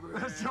job ever.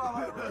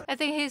 I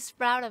think he's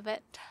proud of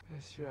it.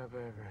 Best job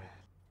ever.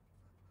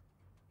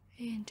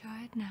 He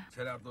enjoyed it now. Let's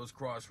head out those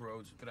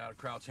crossroads. Get out of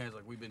Crouch Hands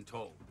like we've been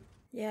told.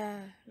 Yeah,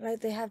 like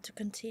they have to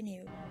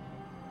continue.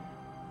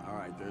 All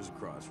right, there's a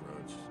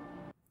crossroads.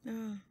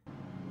 Ah!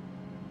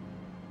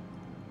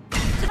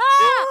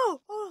 Oh,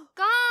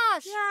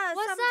 Gosh! yeah,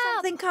 What's up?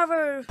 something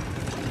cover.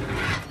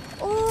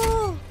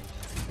 Oh,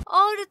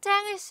 Oh, the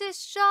tank is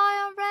destroyed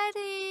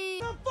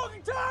already.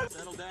 Fucking time.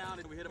 Settle down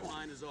and we hit a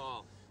mine is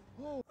all.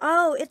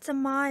 oh, it's a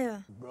Maya.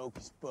 Broke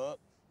as fuck.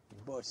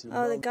 Busted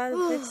Oh, they him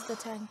gotta fix the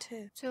tank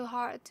too. Too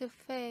hard to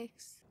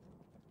fix.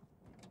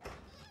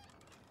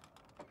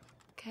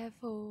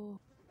 Careful.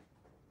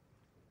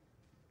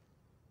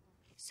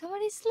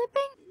 Somebody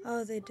sleeping?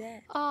 Oh, they're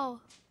dead.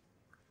 Oh,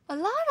 a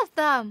lot of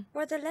them.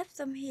 Why they left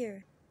them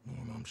here?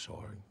 Norm, I'm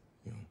sorry.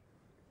 You know,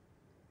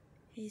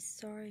 He's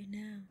sorry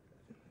now.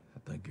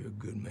 I think you're a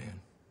good man.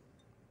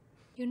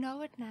 You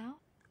know it now?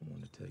 I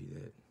want to tell you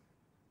that.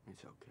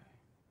 It's okay.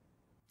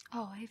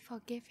 Oh, I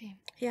forgive him.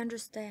 He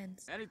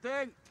understands.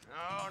 Anything?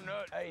 Oh,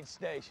 no. Aid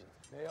station.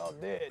 They all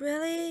dead.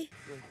 Really?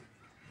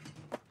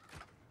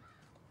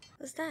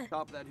 What's that?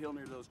 Top of that hill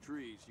near those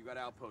trees. You got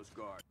outpost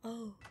guard.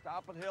 Oh,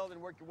 Top of the hill, then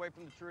work your way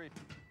from the tree.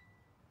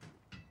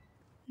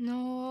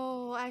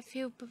 No, I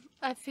feel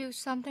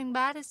something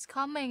bad is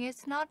coming.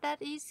 It's not that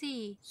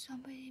easy.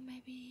 Somebody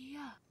may be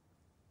here.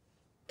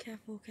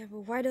 Careful,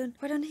 careful. Why don't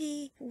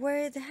he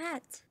wear the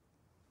hat?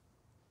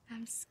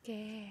 I'm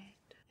scared.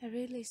 I'm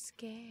really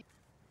scared.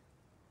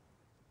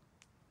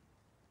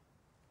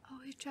 Oh,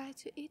 he tried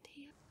to eat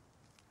here.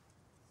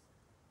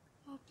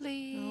 Oh,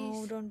 please.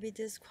 No, don't be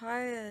this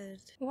quiet.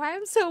 Why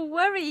I'm so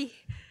worried?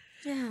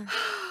 Yeah.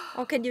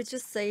 Or can you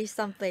just say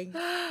something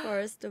for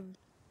us to...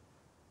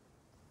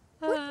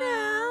 What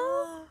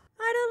now?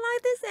 I don't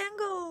like this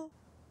angle.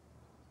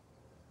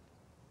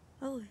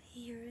 Oh,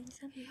 he hearing He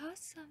something. heard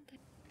something.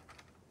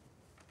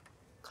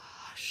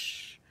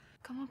 Gosh.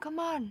 Come on, come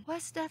on.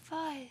 What's that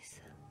voice?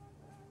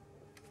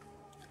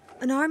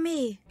 An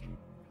army.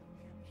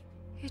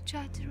 He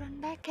tried to run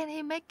back. Can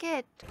he make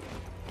it?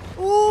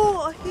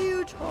 Oh, a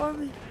huge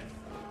army.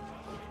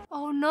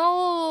 Oh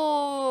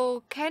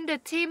no! Can the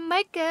team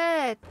make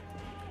it?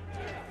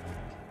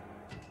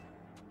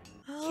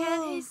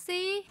 Can he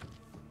see?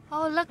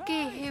 Oh,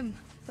 lucky him.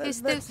 He's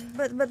still...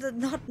 But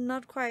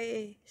not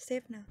quite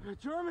safe now. The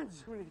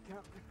Germans. We need to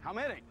count. How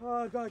many?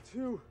 I got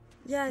 2.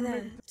 Yeah,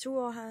 2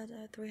 all had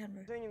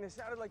 300. Singing, they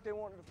sounded like they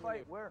wanted to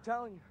fight. Where? I'm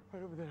telling you,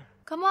 right over there.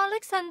 Come on,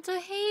 listen to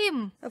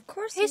him. Of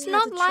course, He's he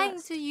has not to lying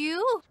trust. to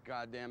you.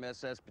 Goddamn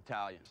SS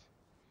battalions.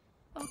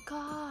 Oh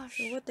gosh.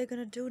 So what they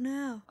gonna do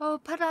now? Oh,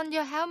 put on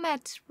your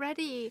helmet.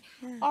 Ready.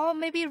 Yeah. Or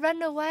maybe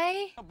run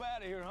away. Up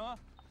out of here, huh?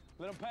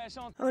 Let them pass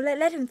on. Oh,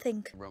 let him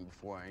think. Run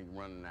before I ain't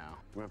running now.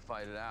 We're gonna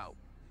fight it out.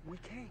 We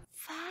can't.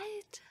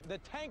 Fight? The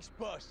tank's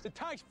bust. The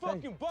tank's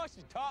fucking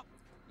busted, Top.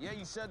 Yeah,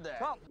 you said that.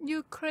 Top.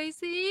 You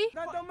crazy?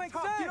 That don't make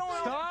Top, sense. you don't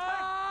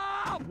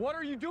Stop! What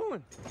are you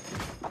doing?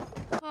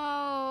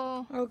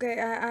 Oh. Okay,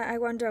 I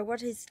wonder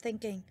what he's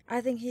thinking. I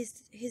think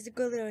he's a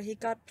good leader. He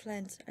got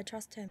plans. I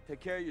trust him.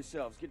 Take care of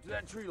yourselves. Get to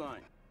that tree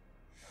line.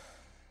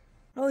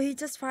 Oh, he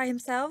just fired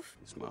himself?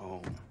 It's my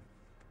home.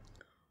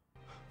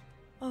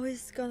 Oh,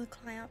 he's gonna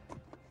climb up.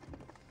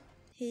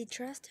 He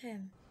trusts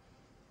him.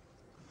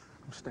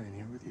 I'm staying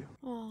here with you.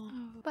 Oh.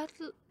 But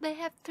they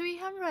have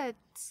 300.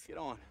 Get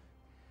on.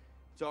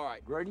 It's all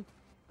right. Ready?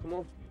 Come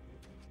on.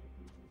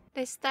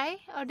 They stay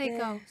or they Yeah.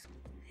 go?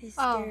 He's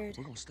Oh. scared.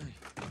 We're gonna stay.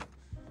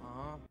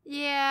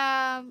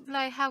 Yeah,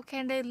 like how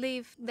can they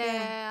leave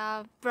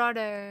their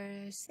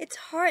brothers? It's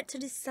hard to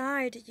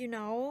decide, you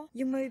know.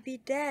 You may be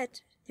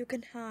dead. You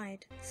can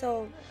hide.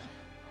 So,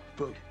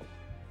 Boom.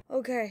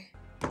 okay.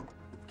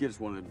 Get us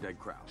one of the dead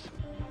crowds.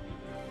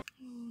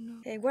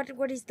 Okay,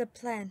 what is the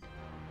plan?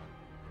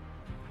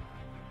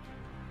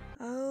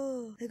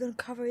 Oh, they're gonna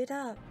cover it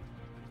up.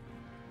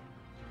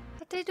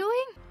 What they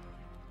doing?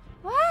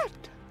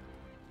 What?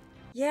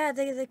 Yeah,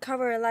 they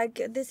cover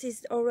like this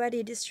is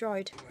already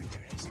destroyed.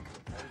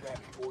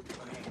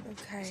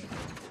 Okay.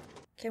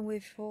 Can we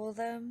fool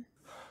them?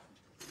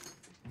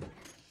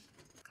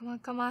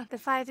 Come on. The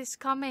fight is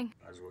coming.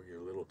 Might as well get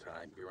a little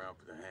tired. Be around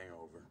for the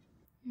hangover.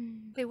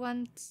 They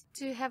want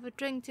to have a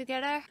drink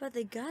together. But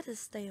they gotta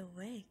stay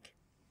awake.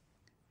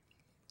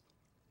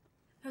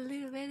 A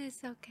little bit is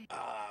okay.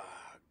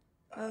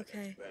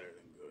 Okay. Better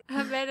than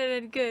good. Better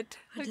than good.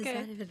 What does Okay.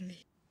 that even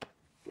mean?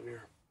 Come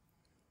here.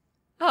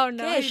 Oh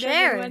no, Okay, he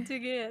share. doesn't want to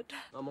get.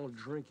 I'm gonna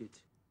drink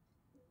it.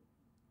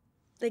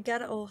 They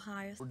got all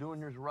hires. We're doing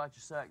yours right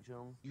your sack,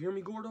 gentlemen. You hear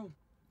me, Gordo?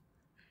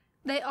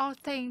 They all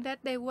think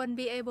that they won't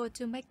be able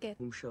to make it.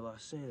 Whom shall I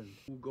send?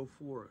 Who'll go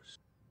for us?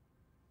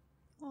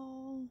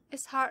 Oh.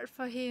 It's hard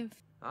for him.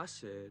 I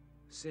said,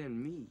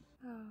 send me.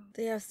 Oh.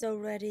 They are so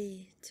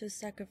ready to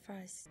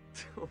sacrifice.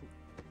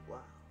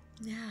 Wow.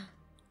 Yeah.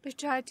 We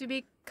try to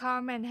be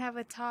calm and have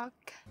a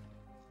talk.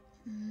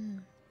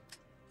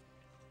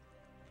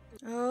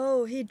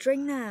 Oh, he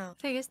drink now.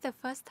 I think it's the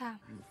first time.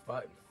 You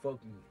fighting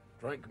fucking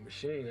drinking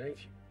machine, ain't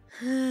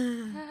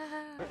you?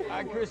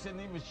 I christened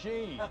the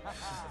machine.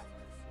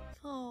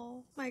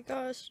 Oh my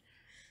gosh.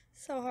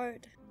 So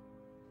hard.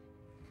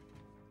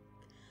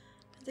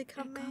 Are they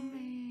coming?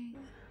 Coming.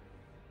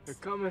 They're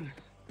coming.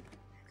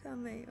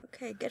 Coming.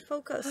 Okay, get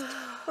focused.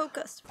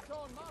 Focused.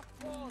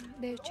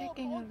 They're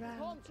checking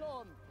around.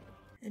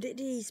 And it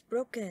is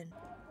broken.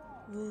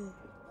 Whoa.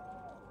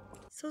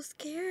 So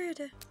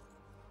scared.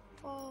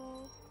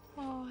 Oh,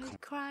 he's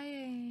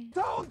crying.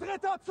 What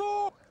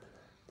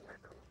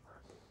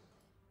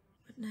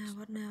now?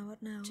 What now?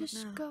 What now? Just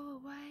what now? go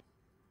away.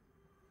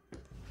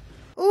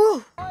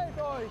 Oh!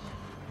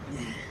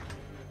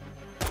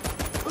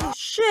 Oh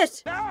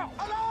shit!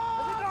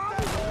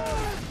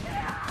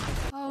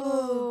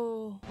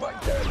 Oh.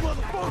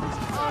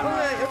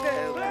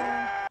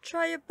 Okay.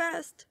 Try your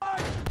best.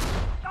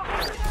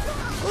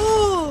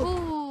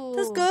 Oh! Ooh.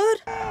 That's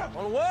good.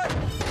 On what?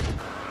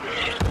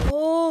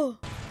 Oh!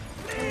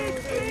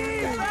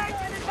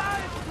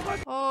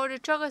 Oh, the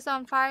truck is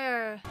on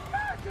fire.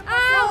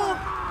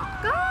 Ow!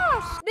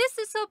 Gosh, this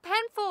is so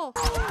painful.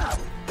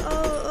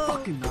 Oh!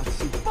 Fucking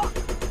Nazi. Fuck!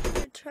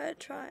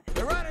 Try.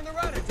 They're running.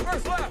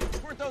 Traverse left.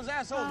 Squirt those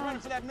assholes running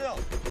for that mill.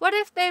 What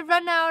if they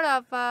run out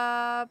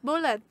of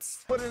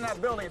bullets? Put it in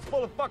that building. It's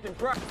full of fucking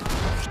crap.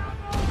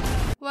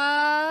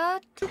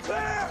 What?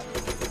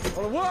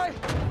 On what?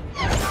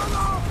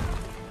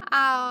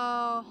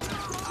 Ow.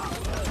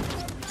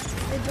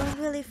 They don't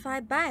really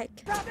fight back.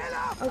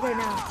 Okay,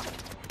 now.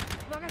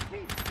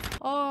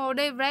 Oh,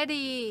 they're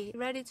ready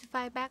to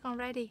fight back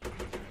already.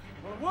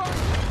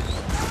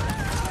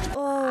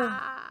 Oh,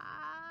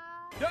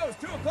 Yo, it's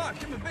 2 o'clock.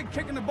 Give him a big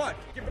kick in the butt.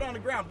 Give it on the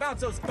ground.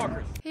 Bounce those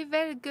fuckers. He's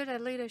very good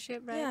at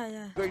leadership, right?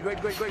 yeah. Great.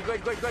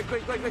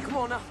 Come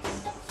on now.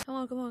 Come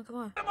on. Come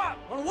on.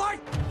 On the white.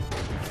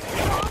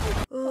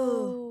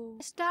 Oh, Oh,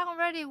 it's dark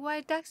already. Why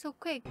dark so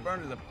quick?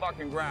 Burn to the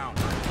fucking ground.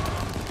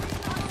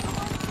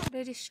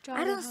 They destroy. I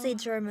the don't see whole-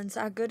 Germans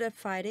are good at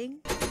fighting.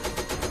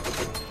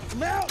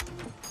 I'm out.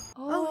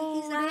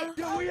 Oh, he's out.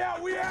 Yo,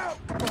 we out.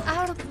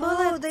 Out of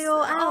bullets. Oh, they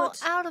all out.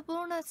 Out of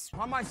bullets.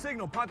 On my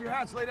signal, pop your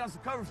hats, lay down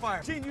some cover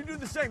fire. Gene, you do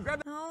the same. Grab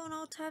it.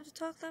 No time to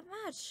talk that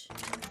much.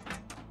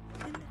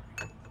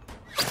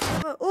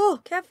 Oh,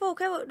 careful,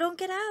 don't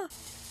get out.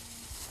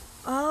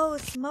 Oh,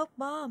 smoke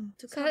bomb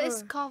to So cover.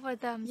 it's cover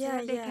them so Yeah,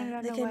 that they can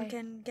run they away.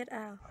 can get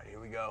out. All right, here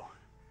we go.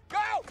 Go!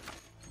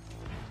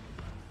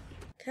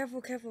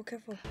 Careful.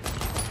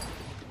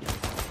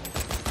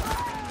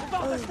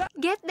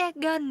 Get their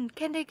gun.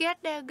 Can they get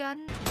their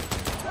gun?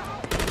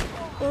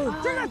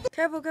 Oh,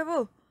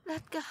 careful.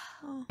 Let's go.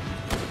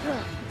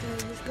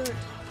 Okay, he's good.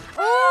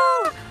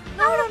 Oh,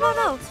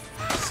 no.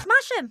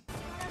 Smash him.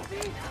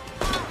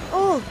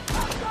 Oh,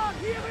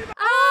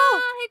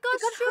 He got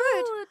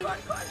shoot.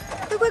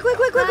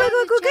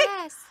 quick.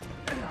 Yes.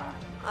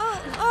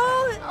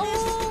 Oh,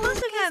 he's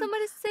smashing him.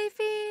 Somebody save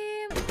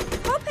him.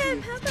 Help him.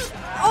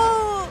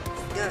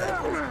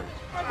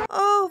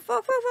 Oh,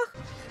 fuck.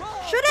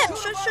 Shoot him.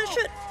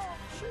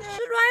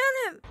 Shoot right on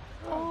him.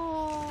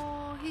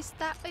 Oh, he's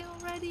stabbing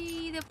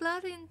already. The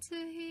blood into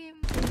him.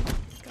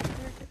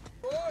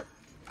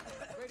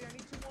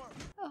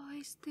 Oh,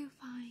 he's still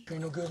fine.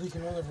 Ain't no good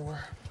leaking oil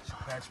everywhere.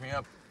 Patch me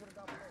up.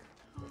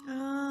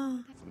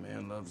 Oh, If a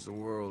man loves the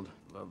world,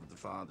 love of the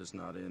Father's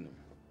not in him.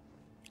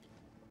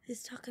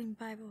 he's talking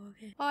Bible,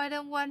 okay. Oh, I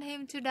don't want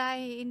him to die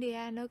in the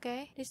end,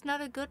 okay? It's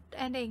not a good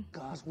ending.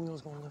 God's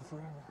will's gonna live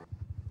forever.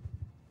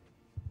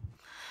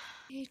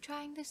 He's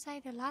trying to say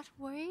the last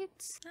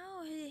words.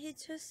 No, he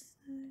just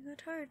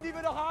got hurt. Die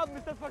wir doch haben,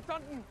 ist das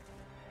verstanden?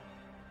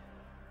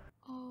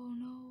 Oh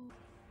no.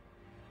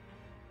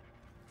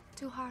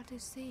 Too hard to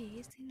see.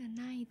 It's in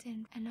the night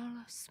and all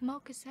the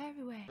smoke is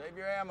everywhere. Save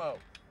your ammo.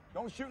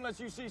 Don't shoot unless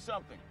you see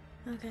something.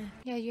 Okay.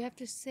 Yeah, you have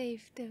to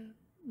save the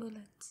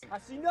bullets. I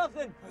see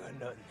nothing.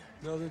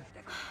 Nothing.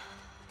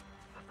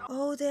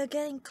 Oh, they're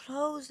getting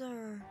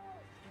closer.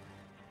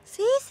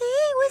 See,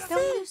 we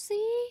Don't you see.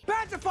 see?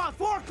 Pacify,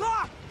 4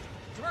 o'clock.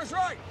 Traverse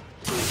right.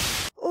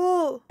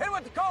 Oh, Hit him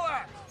with the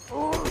Colac.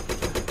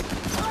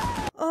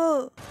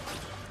 oh.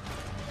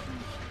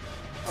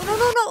 Oh, no.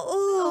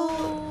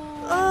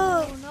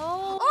 Oh.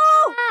 No.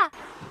 Oh. Ah!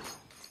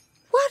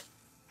 What?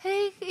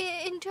 He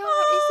injured.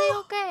 Is he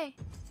okay?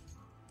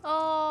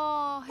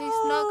 Oh, he's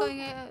not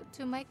going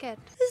to make it.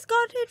 He's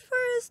got hit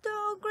first,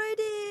 oh,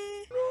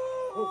 Grady.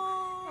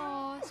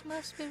 Oh, it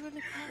must be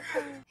really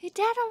painful. He's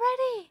dead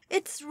already.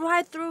 It's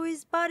right through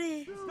his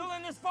body. Still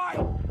in this fight.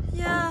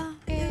 Yeah.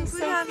 Okay, we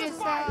save have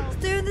yourself. to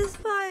stay in this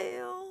fight.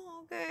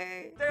 Oh,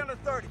 okay. Stay under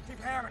 30. Keep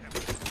hammering him.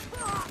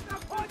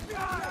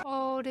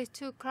 Oh, they're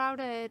too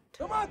crowded.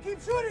 Come on, keep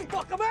shooting.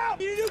 Fuck him out.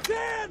 You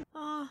can.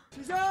 Oh,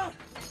 She's out.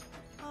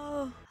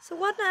 oh. So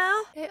what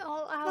now? They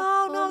all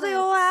out. No, they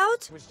all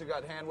out. We still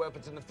got hand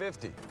weapons in the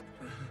 50.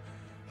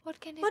 What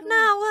can they What do?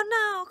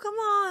 now? Come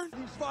on. Die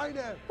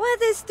Schweine. Why are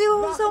there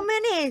still so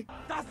many?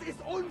 Das ist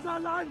unser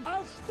Land.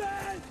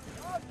 Aufstehen.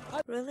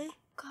 Really?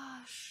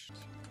 Gosh.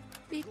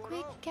 Be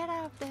quick, get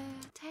out of the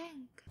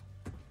tank.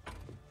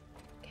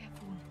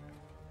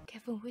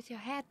 Careful with your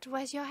head.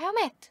 Where's your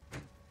helmet?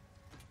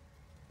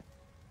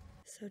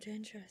 So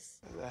dangerous.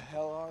 Where the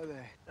hell are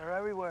they? They're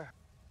everywhere.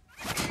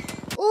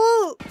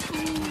 Oh!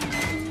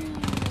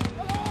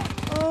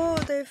 Oh,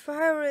 they're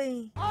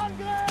firing.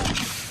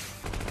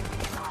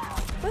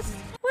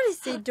 What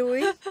is he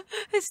doing?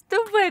 It's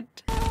stupid.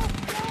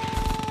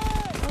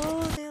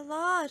 Oh, they're a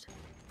lot.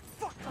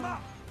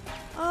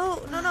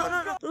 Oh,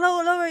 no.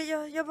 Lower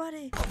your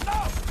body.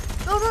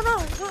 No.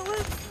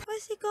 Where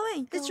is he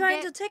going? He's Go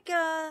trying get- to take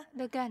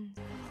The gun.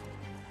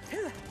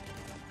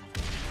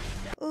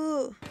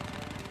 Oh.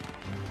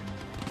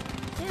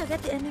 Yeah,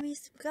 get the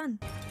enemy's gun.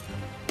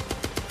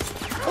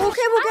 Oh,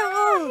 careful.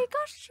 Oh. He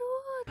got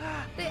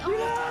shot. They all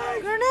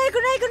Grenade.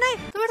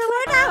 Throw it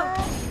right now.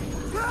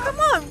 Come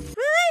on,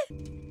 really?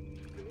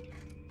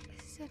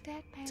 He's a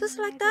dead man. Just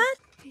like already. that?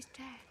 He's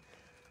dead.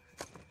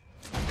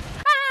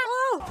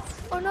 Oh.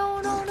 Oh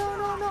no.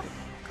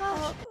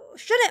 Gosh.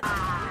 Shoot it.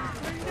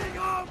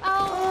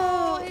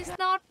 Oh, he's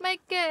not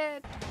make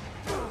it.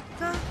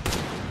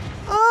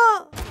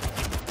 Oh.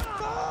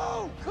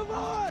 Go. Come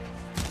on.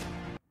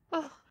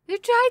 Oh, you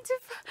tried to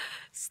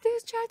still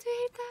try to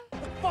hit them.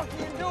 What the fuck are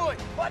you doing?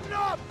 Button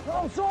up.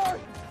 Oh, sorry.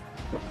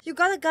 You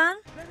got a gun?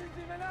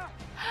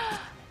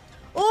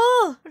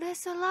 Oh.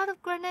 There's a lot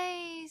of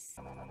grenades.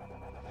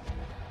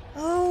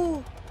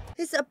 Oh.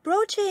 He's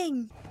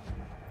approaching.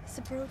 To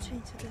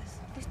this.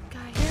 This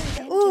guy.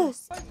 Yeah.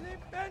 dangerous.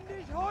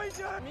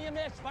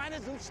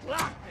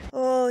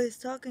 Oh, he's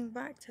talking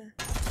back to.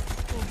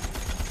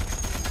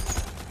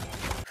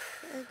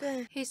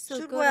 Okay. He's so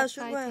Shoot good well, at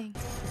shoot well. fighting.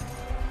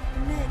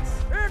 Next.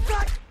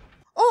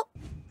 Oh!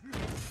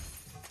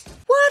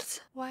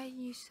 What? Why are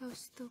you so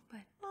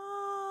stupid?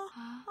 Oh,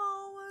 Huh?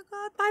 oh my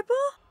god.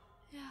 Bible?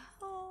 Yeah.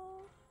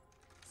 Oh.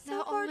 So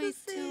Now hard only to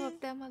two see. of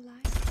them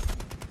alive.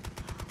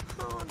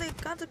 Oh, they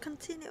got to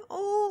continue.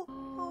 Oh,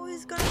 oh,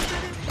 he's gonna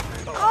shoot him.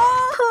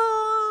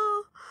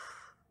 Oh,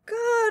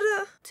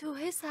 God. To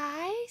his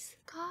eyes?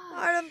 God.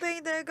 I don't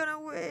think they're gonna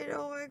win.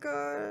 Oh my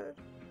God.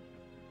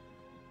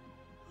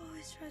 Oh,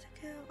 he's trying to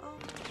kill. Oh,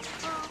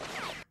 oh,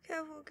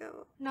 careful,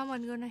 careful. No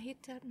one gonna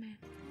hit that man.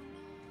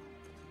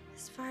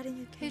 He's fighting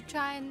again. He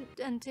tried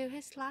until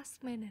his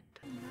last minute,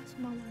 last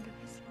moment of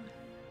his life.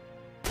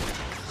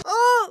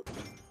 Oh,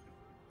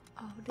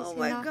 Oh, this oh is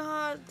my not.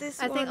 God.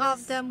 This I one think all of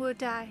is- them will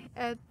die.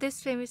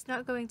 This film is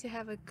not going to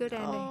have a good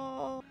ending.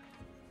 Oh.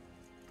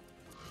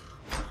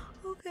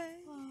 Okay.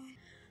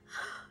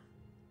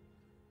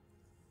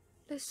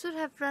 They should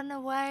have run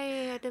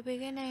away at the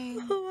beginning.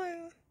 Oh my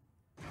God.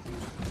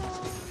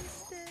 Oh,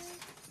 he's dead.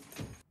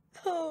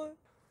 Oh.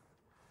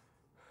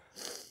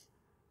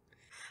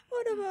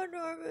 What about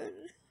Norman?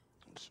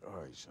 I'm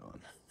sorry,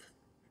 son.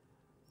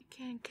 You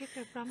can't keep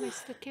a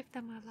promise to keep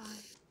them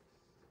alive.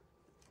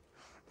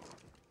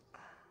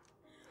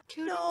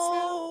 Kill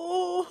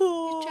himself?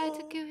 No. He tried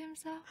to kill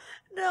himself?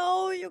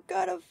 No, you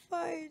gotta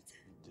fight.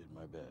 Did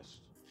my best.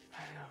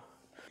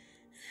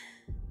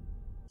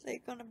 They're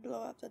gonna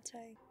blow up the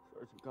tank.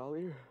 Sergeant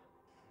Collier?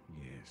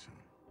 Yeah, son.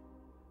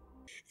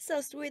 It's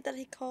so sweet that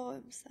he called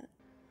him son.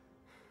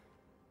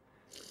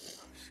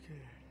 I'm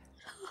scared.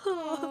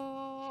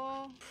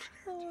 Oh,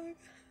 Oh my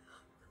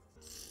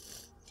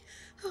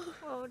God.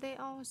 oh, they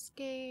all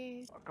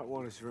scared. I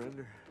want to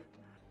surrender.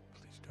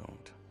 Please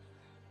don't.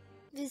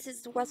 This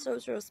is what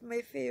soldiers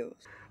may feel.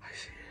 I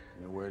see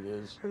it. You know where it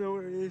is? I know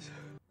where it is.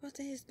 What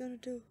are he's gonna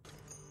do?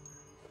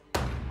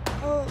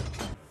 Oh.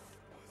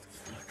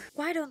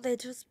 Why don't they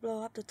just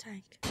blow up the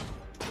tank?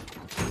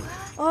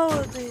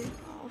 Oh, they.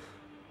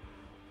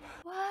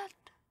 What?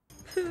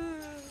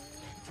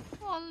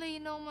 Oh, Only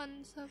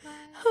Norman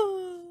survived.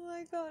 oh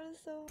my God,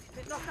 it's so.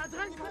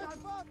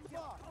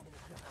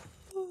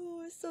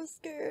 Oh, I'm so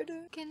scared.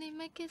 Can he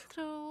make it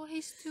through?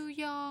 He's too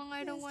young.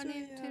 I don't He's want too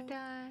him to young.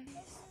 die.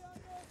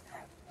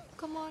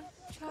 Come on,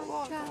 try, Come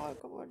on, try. come on,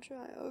 come on,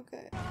 try.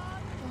 Okay. Oh,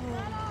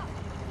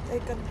 they're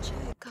gonna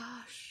check.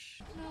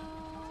 Gosh, no.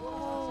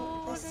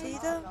 Oh, they see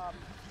them?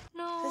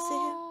 No. They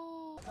see him?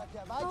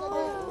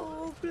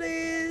 Oh,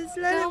 please,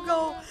 let him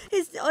go.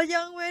 He's a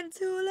young man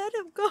too. Let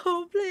him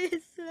go,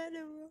 please. Let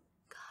him go.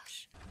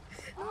 Gosh.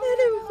 Let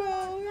him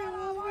go. He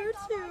will hurt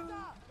you.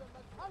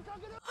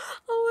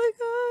 Oh my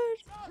God.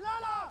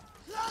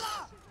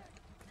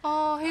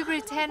 Oh, he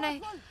pretend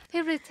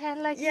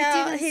like he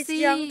Yeah, didn't he's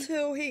see. young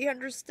too. He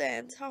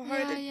understands how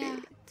hard Yeah, it yeah.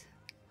 be.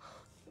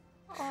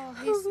 Oh,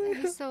 my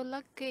he's so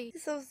lucky.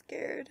 He's so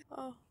scared.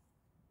 Oh,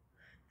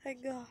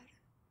 thank God.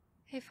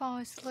 He fell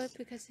asleep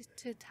because he's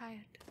too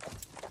tired.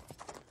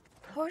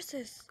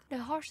 Horses. The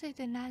horse is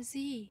the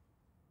Nazi.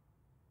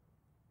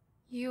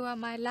 You are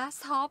my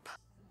last hope.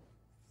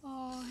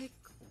 Oh, he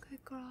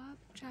grew up,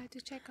 tried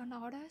to check on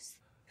others.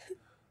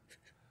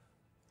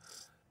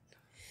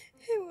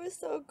 He was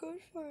so good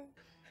for him.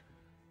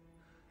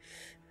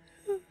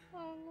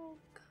 Oh,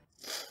 God.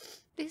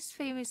 This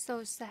film is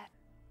so sad.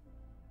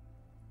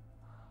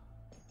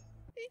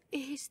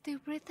 Is he still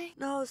breathing?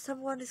 No,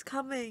 someone is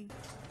coming.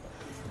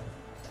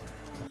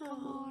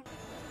 Come on.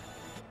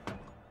 It's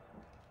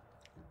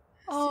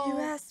Oh,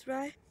 US,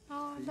 right?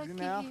 oh, Easy lucky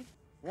now. him.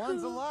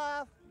 One's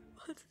alive.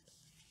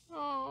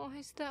 Oh,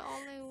 he's the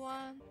only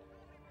one.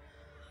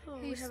 Oh,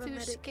 we He's have a too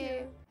medic scared.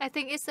 here. I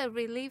think it's a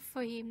relief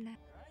for him now.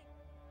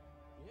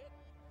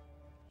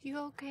 You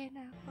okay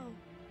now? Oh.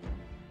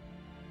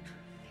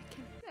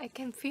 I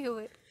can feel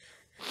it.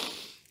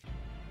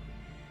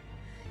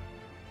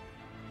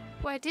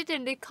 Why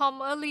didn't they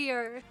come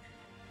earlier?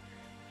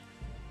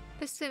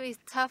 This film is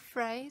tough,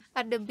 right?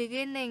 At the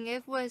beginning,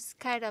 it was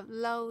kind of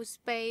low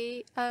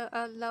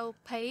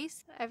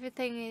pace.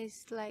 Everything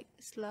is like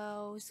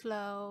slow,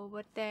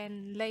 but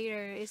then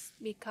later it's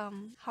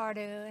become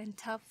harder and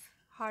tough,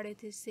 harder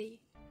to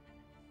see.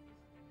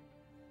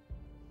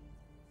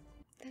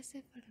 That's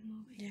it for the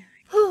movie. Yeah.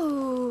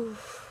 Whew.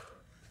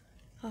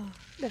 Oh.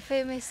 The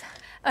film is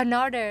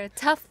another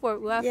tough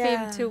work film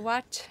Yeah. to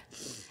watch.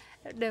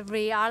 The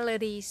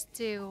reality is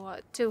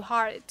too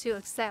hard to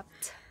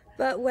accept.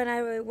 But when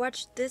I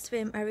watched this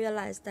film, I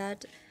realized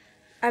that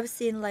I've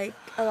seen like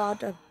a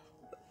lot of,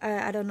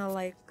 I don't know,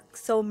 like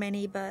so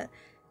many, but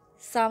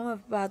some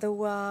of the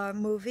war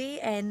movie,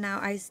 and now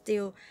I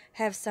still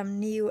have some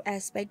new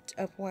aspect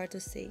of war to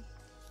see.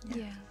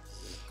 Yeah.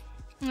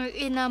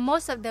 In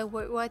most of the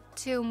World War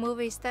II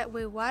movies that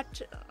we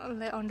watch,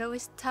 although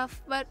it's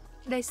tough, but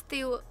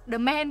the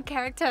main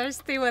character is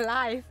still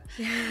alive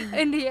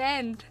in the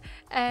end,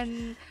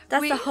 and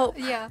That's the hope.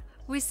 Yeah,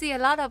 we see a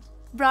lot of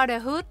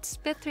brotherhood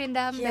between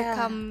them. Yeah.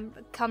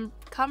 They come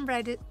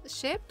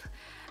comradeship.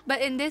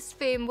 But in this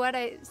film, what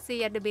I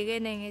see at the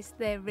beginning is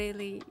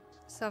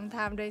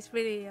sometimes they're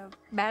really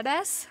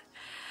badass.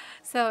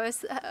 So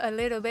it's a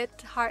little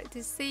bit hard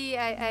to see.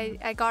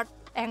 I got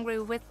angry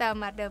with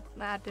them at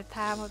the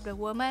time of the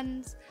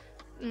woman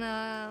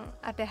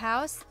at the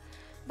house.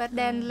 But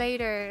then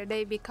later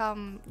they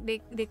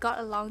got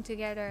along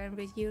together in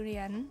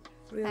reunion.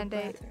 Real and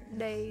brother.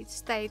 they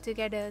stay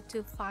together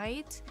to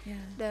fight.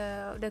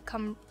 The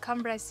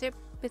comradeship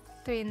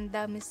between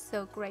them is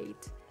so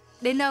great.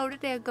 They know that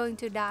they're going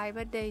to die,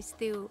 but they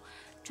still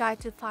try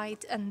to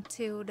fight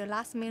until the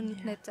last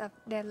minute of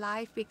their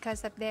life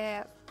because of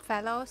their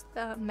fellow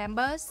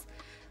members,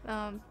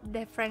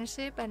 their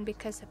friendship, and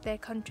because of their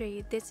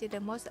country. This is the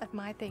most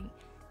admired thing.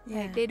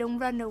 Like, they don't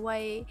run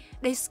away.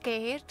 They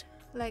scared.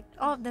 Like,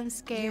 all of them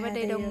scared, but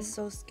they don't. Are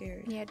so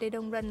scared. Yeah, they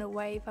don't run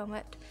away from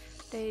it.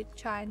 They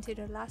try until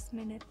the last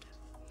minute.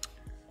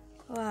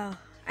 Wow.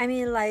 I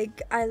mean,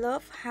 like, I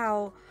love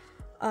how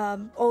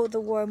all the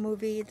war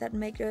movie that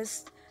make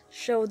us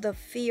show the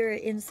fear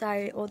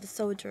inside all the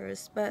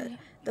soldiers, but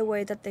the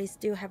way that they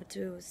still have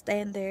to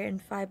stand there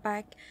and fight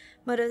back,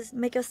 but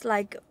make us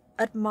like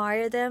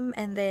admire them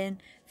and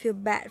then feel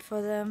bad for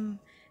them,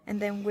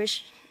 and then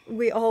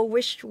we all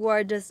wish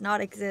war does not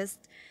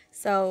exist.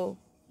 So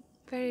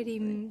very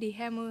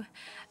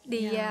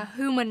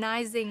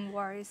humanizing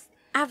wars.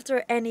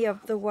 After any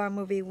of the war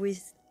movie, we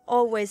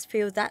always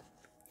feel that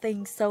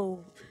thing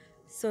so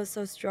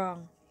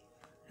strong.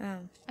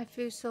 I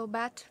feel so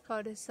bad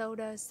for the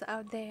soldiers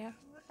out there,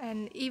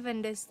 and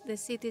even the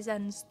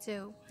citizens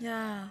too.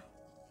 Yeah.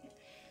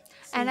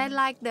 And I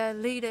like the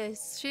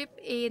leadership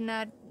in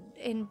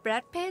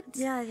Brad Pitt.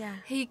 Yeah.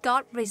 He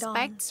got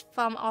respect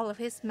from all of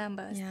his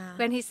members. Yeah.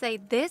 When he say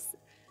this,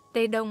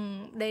 they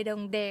don't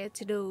dare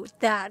to do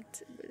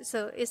that.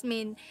 So it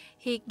means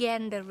he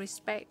gained the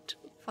respect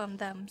from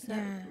them. So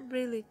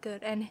really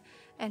good. And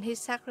he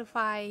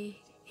sacrificed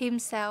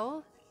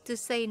himself to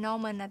save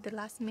Norman at the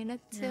last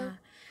minute too. Yeah.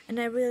 And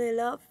I really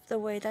love the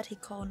way that he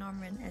called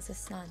Norman as a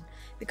son,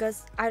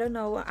 because I don't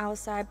know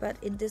outside, but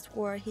in this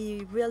world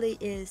he really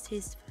is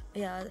his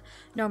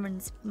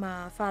Norman's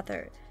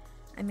father.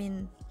 I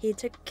mean, he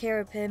took care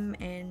of him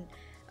and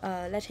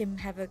let him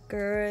have a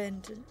girl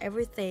and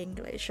everything,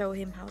 like show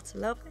him how to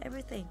love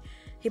everything.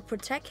 He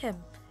protect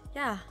him.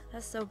 Yeah,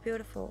 that's so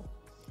beautiful.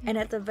 And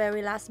at the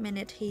very last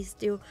minute, he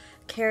still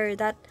cared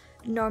that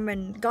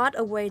Norman got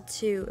away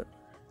to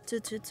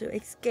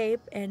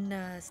escape and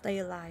stay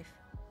alive.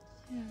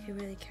 He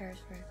really cares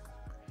for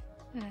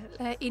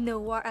it. In the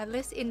war, at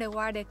least in the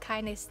war, the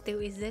kindness still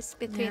exists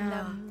between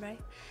them,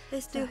 right? They're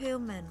still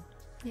human.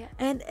 Yeah.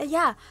 And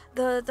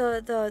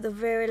the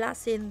very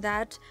last scene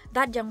that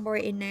young boy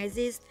in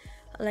Nazis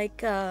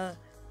like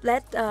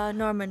let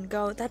Norman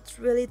go. That's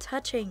really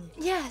touching.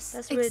 Yes,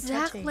 that's really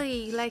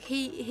exactly. Touching. Like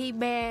he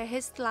bear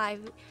his life.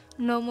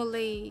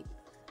 Normally,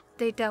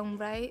 they don't,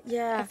 right?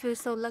 Yeah. I feel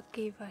so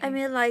lucky for him. I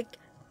mean, like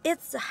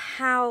it's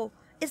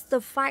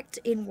the fact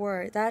in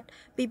war that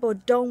people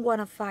don't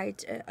want to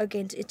fight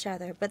against each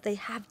other, but they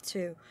have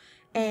to,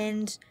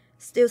 and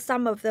still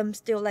some of them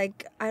still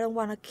like, I don't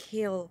want to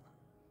kill.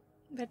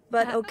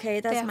 But okay,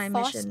 that's my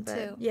mission.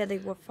 But yeah, they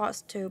were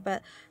forced to.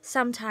 But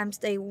sometimes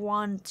they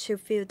want to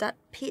feel that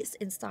peace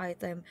inside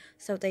them,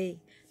 so they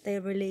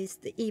release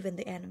even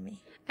the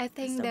enemy. I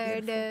think so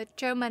the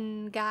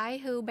German guy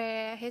who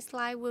bear his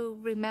life will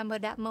remember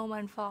that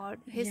moment for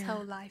his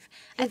whole life.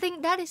 I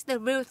think that is the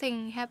real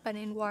thing happen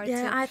in war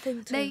too. I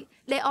think too.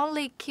 They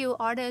only kill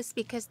others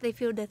because they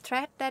feel the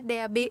threat that they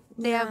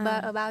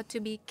are about to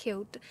be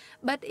killed.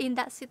 But in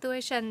that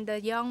situation, the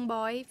young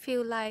boy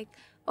feel like,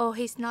 oh,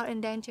 he's not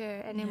in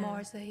danger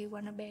anymore, so he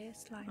wanna bear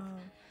his life.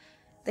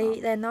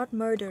 They're not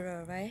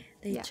murderer, right?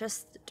 They're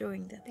just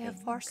doing that. They are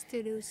forced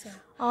to do so.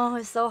 Oh,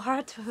 it's so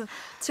hard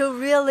to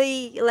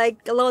really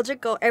like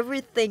logical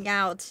everything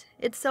out.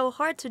 It's so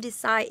hard to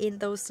decide in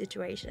those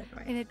situations,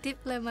 right? In a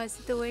dilemma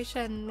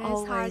situation,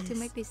 it's hard to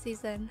make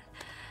decision.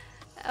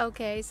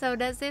 Okay, so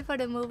that's it for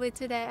the movie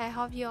today. I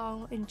hope you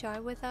all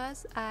enjoy with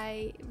us.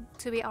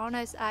 To be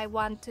honest, I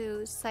want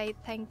to say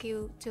thank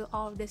you to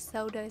all the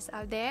soldiers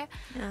out there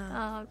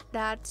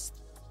that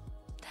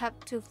have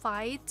to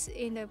fight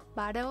in the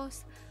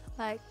battles.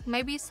 Like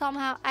maybe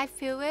somehow I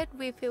feel it,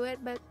 we feel it,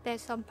 but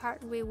there's some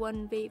part we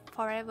won't be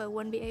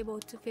able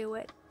to feel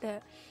it,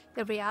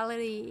 the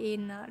reality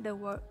in the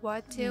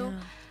war too.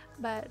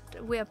 But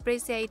we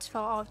appreciate for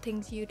all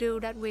things you do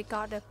that we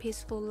got a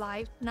peaceful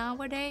life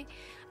nowadays.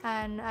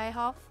 And I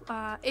hope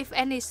if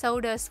any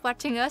soldiers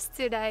watching us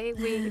today,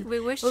 we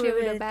wish you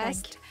really the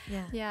best.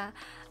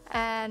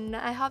 And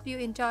I hope you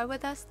enjoy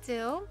with us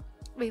too.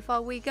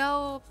 Before we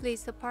go, please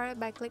support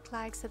by click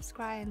like,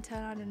 subscribe, and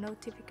turn on the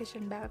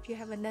notification bell if you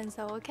haven't done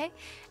so, okay?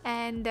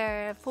 And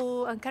the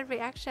full uncut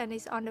reaction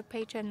is on the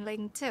Patreon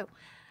link too.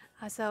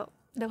 So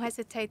don't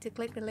hesitate to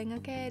click the link,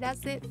 okay?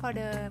 That's it for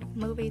the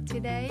movie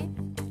today.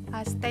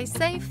 Stay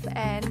safe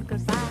and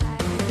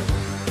goodbye.